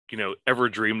 ever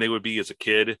dreamed they would be as a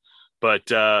kid. But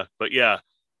yeah,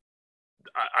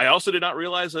 I also did not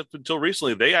realize up until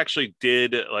recently, they actually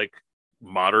did like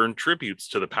modern tributes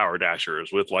to the Power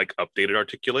Dashers with like updated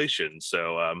articulation.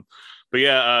 So, but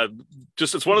yeah,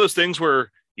 just, it's one of those things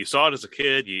where you saw it as a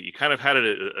kid, you kind of had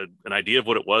an idea of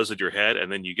what it was in your head, and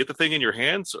then you get the thing in your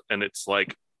hands and it's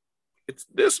like, it's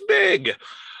this big.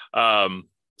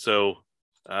 So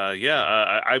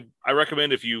I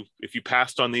recommend if you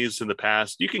passed on these in the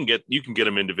past, you can get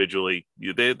them individually.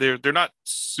 They're not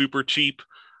super cheap,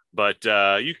 but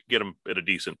you can get them at a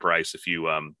decent price if you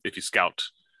scout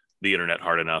the internet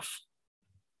hard enough.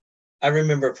 I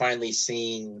remember finally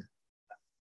seeing,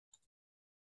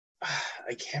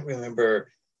 I can't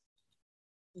remember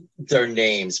their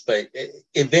names, but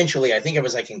eventually I think I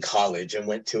was like in college and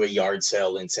went to a yard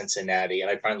sale in Cincinnati, and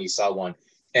I finally saw one.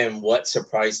 And what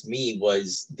surprised me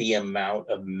was the amount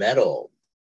of metal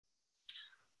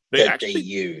they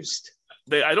used.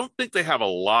 I don't think they have a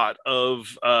lot of,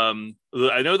 I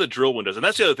know the drill one does. And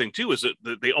that's the other thing too, is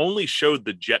that they only showed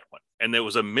the jet one. And there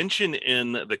was a mention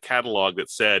in the catalog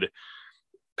that said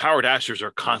Power Dashers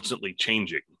are constantly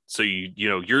changing. So,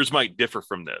 yours might differ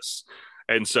from this.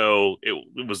 And so it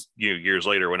was, years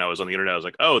later when I was on the internet, I was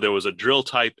like, oh, there was a drill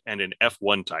type and an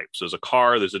F1 type. So there's a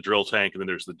car, there's a drill tank, and then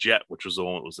there's the jet, which was the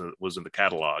one that was in the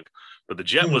catalog. But the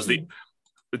jet was the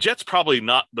jet's probably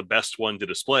not the best one to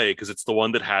display because it's the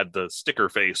one that had the sticker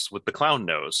face with the clown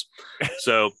nose.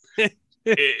 So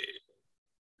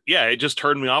yeah, it just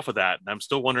turned me off of that. And I'm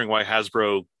still wondering why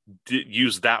Hasbro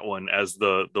used that one as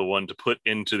the one to put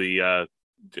into the.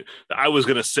 I was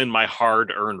going to send my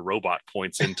hard-earned robot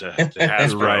points into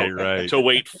Hasbro right. to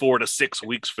wait 4 to 6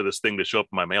 weeks for this thing to show up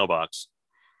in my mailbox.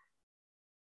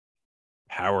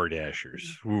 Power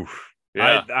Dashers. Oof.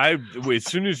 Yeah. I as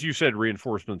soon as you said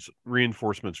reinforcements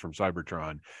from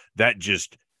Cybertron, that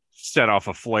just set off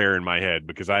a flare in my head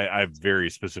because I very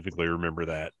specifically remember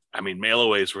that. I mean,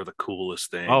 mailaways were the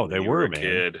coolest thing. Oh, they were, man.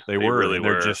 Kid. They were. Really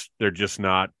were. They're just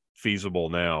not feasible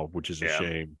now, which is a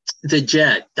shame. The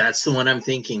Jet, that's the one I'm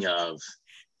thinking of.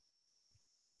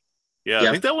 Yeah, yep.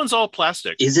 I think that one's all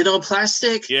plastic. Is it all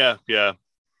plastic? Yeah.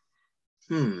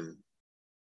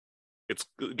 It's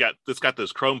got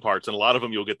those chrome parts, and a lot of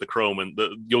them you'll get the chrome, and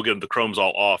you'll get the chrome's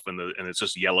all off, and it's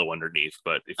just yellow underneath.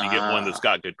 But if you get one that's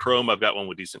got good chrome, I've got one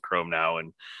with decent chrome now,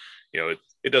 and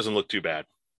it doesn't look too bad.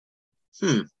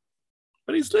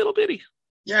 But he's little bitty.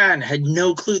 Yeah, and had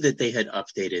no clue that they had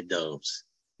updated those.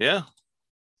 Yeah.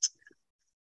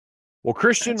 Well,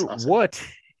 Christian, awesome. What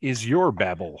is your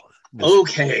babble?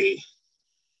 Okay.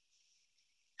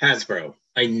 Hasbro,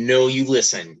 I know you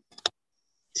listen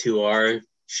to our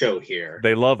show here.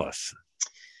 They love us.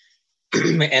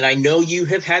 And I know you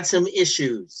have had some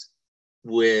issues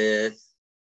with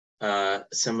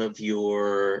some of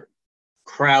your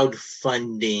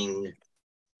crowdfunding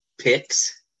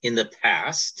picks in the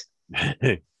past.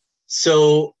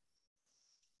 So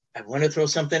I want to throw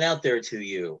something out there to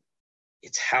you.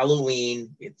 It's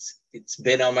Halloween. It's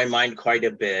been on my mind quite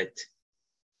a bit.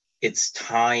 It's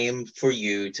time for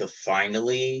you to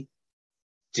finally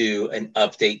do an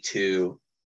update to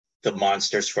the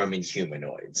monsters from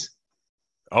Inhumanoids.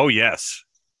 Oh, yes.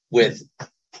 With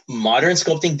modern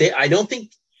sculpting, I don't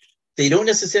think they don't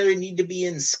necessarily need to be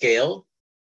in scale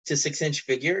to 6-inch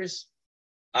figures.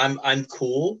 I'm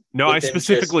cool. No, I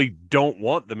specifically don't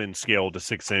want them in scale to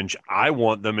 6-inch. I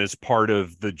want them as part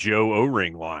of the Joe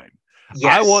O-Ring line.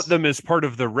 Yes. I want them as part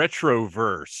of the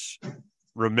Retroverse.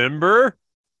 Remember?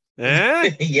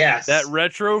 Yes. That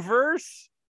Retroverse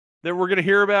that we're going to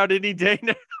hear about any day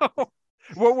now.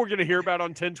 What we're going to hear about on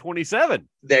 1027.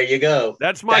 There you go.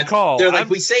 That's my call. They're like,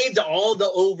 we saved all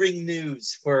the O-Ring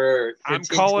news for I'm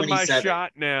calling my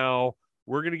shot now.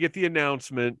 We're going to get the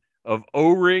announcement of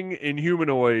O-Ring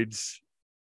Inhumanoids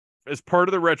as part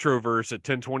of the Retroverse at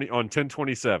 1020 on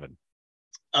 1027.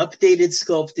 Updated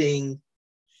sculpting.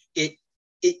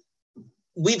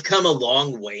 We've come a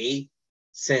long way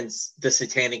since the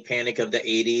satanic panic of the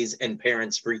 80s and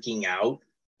parents freaking out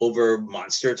over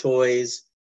monster toys.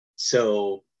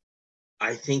 So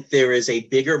I think there is a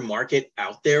bigger market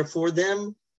out there for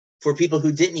them, for people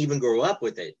who didn't even grow up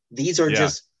with it. These are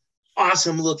just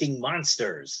awesome looking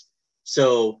monsters.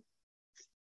 So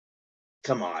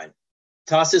come on,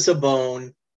 toss us a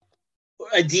bone,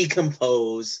 a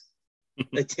decompose,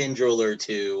 a tendril or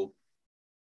two,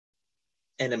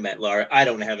 and a Metlar. I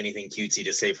don't have anything cutesy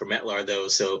to say for Metlar though.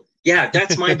 So yeah,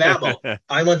 that's my babble.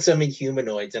 I want some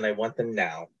Inhumanoids and I want them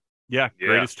now. Yeah,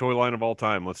 greatest toy line of all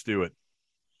time. Let's do it.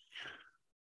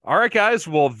 All right, guys.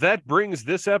 Well, that brings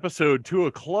this episode to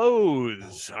a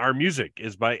close. Our music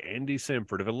is by Andy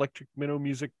Samford of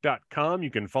electricminnowmusic.com. You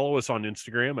can follow us on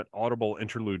Instagram at Audible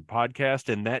Interlude Podcast,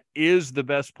 and that is the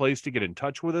best place to get in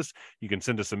touch with us. You can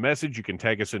send us a message. You can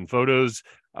tag us in photos.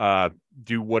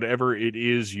 Do whatever it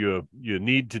is you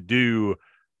need to do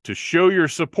to show your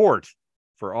support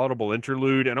for Audible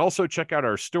Interlude, and also check out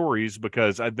our stories,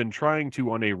 because I've been trying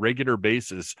to, on a regular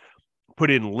basis,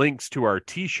 put in links to our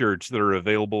t-shirts that are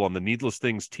available on the Needless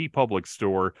Things TeePublic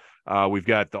store. We've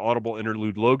got the Audible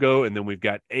Interlude logo, and then we've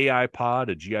got AI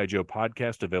Pod, a G.I. Joe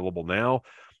podcast, available now.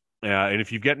 And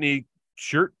if you've got any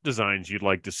shirt designs you'd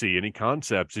like to see, any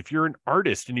concepts, if you're an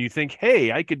artist and you think,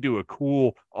 hey, I could do a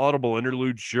cool Audible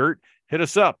Interlude shirt, hit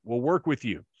us up. We'll work with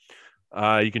you.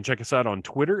 You can check us out on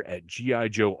Twitter at G.I.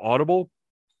 Joe Audible.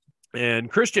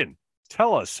 And Christian,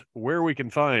 tell us where we can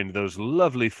find those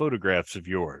lovely photographs of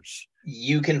yours.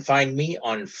 You can find me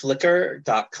on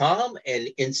Flickr.com and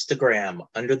Instagram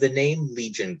under the name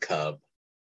Legion Cub.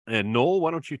 And Noel,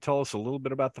 why don't you tell us a little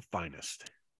bit about The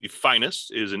Finest? The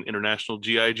Finest is an international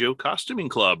G.I. Joe costuming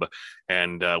club,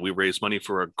 and we raise money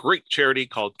for a great charity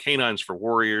called Canines for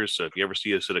Warriors. So if you ever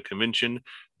see us at a convention,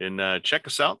 then check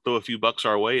us out, throw a few bucks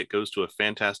our way. It goes to a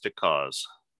fantastic cause.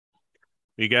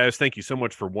 You guys, thank you so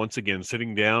much for once again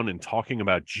sitting down and talking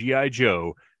about G.I.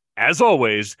 Joe. As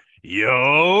always,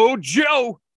 Yo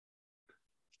Joe!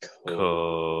 Cobra.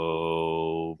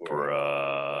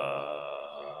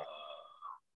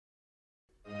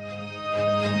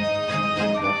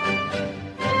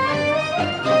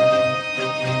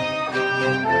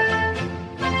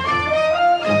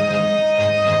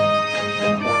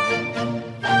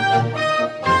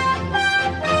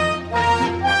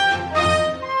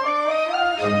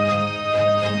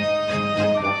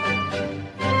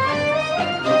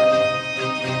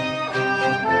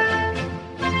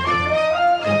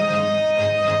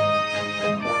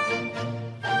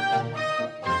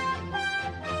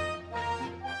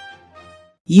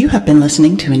 You have been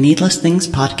listening to a Needless Things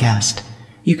podcast.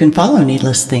 You can follow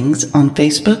Needless Things on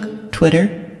Facebook, Twitter,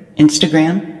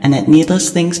 Instagram, and at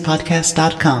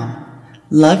needlessthingspodcast.com.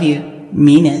 Love you.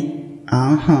 Mean it.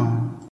 Uh-huh.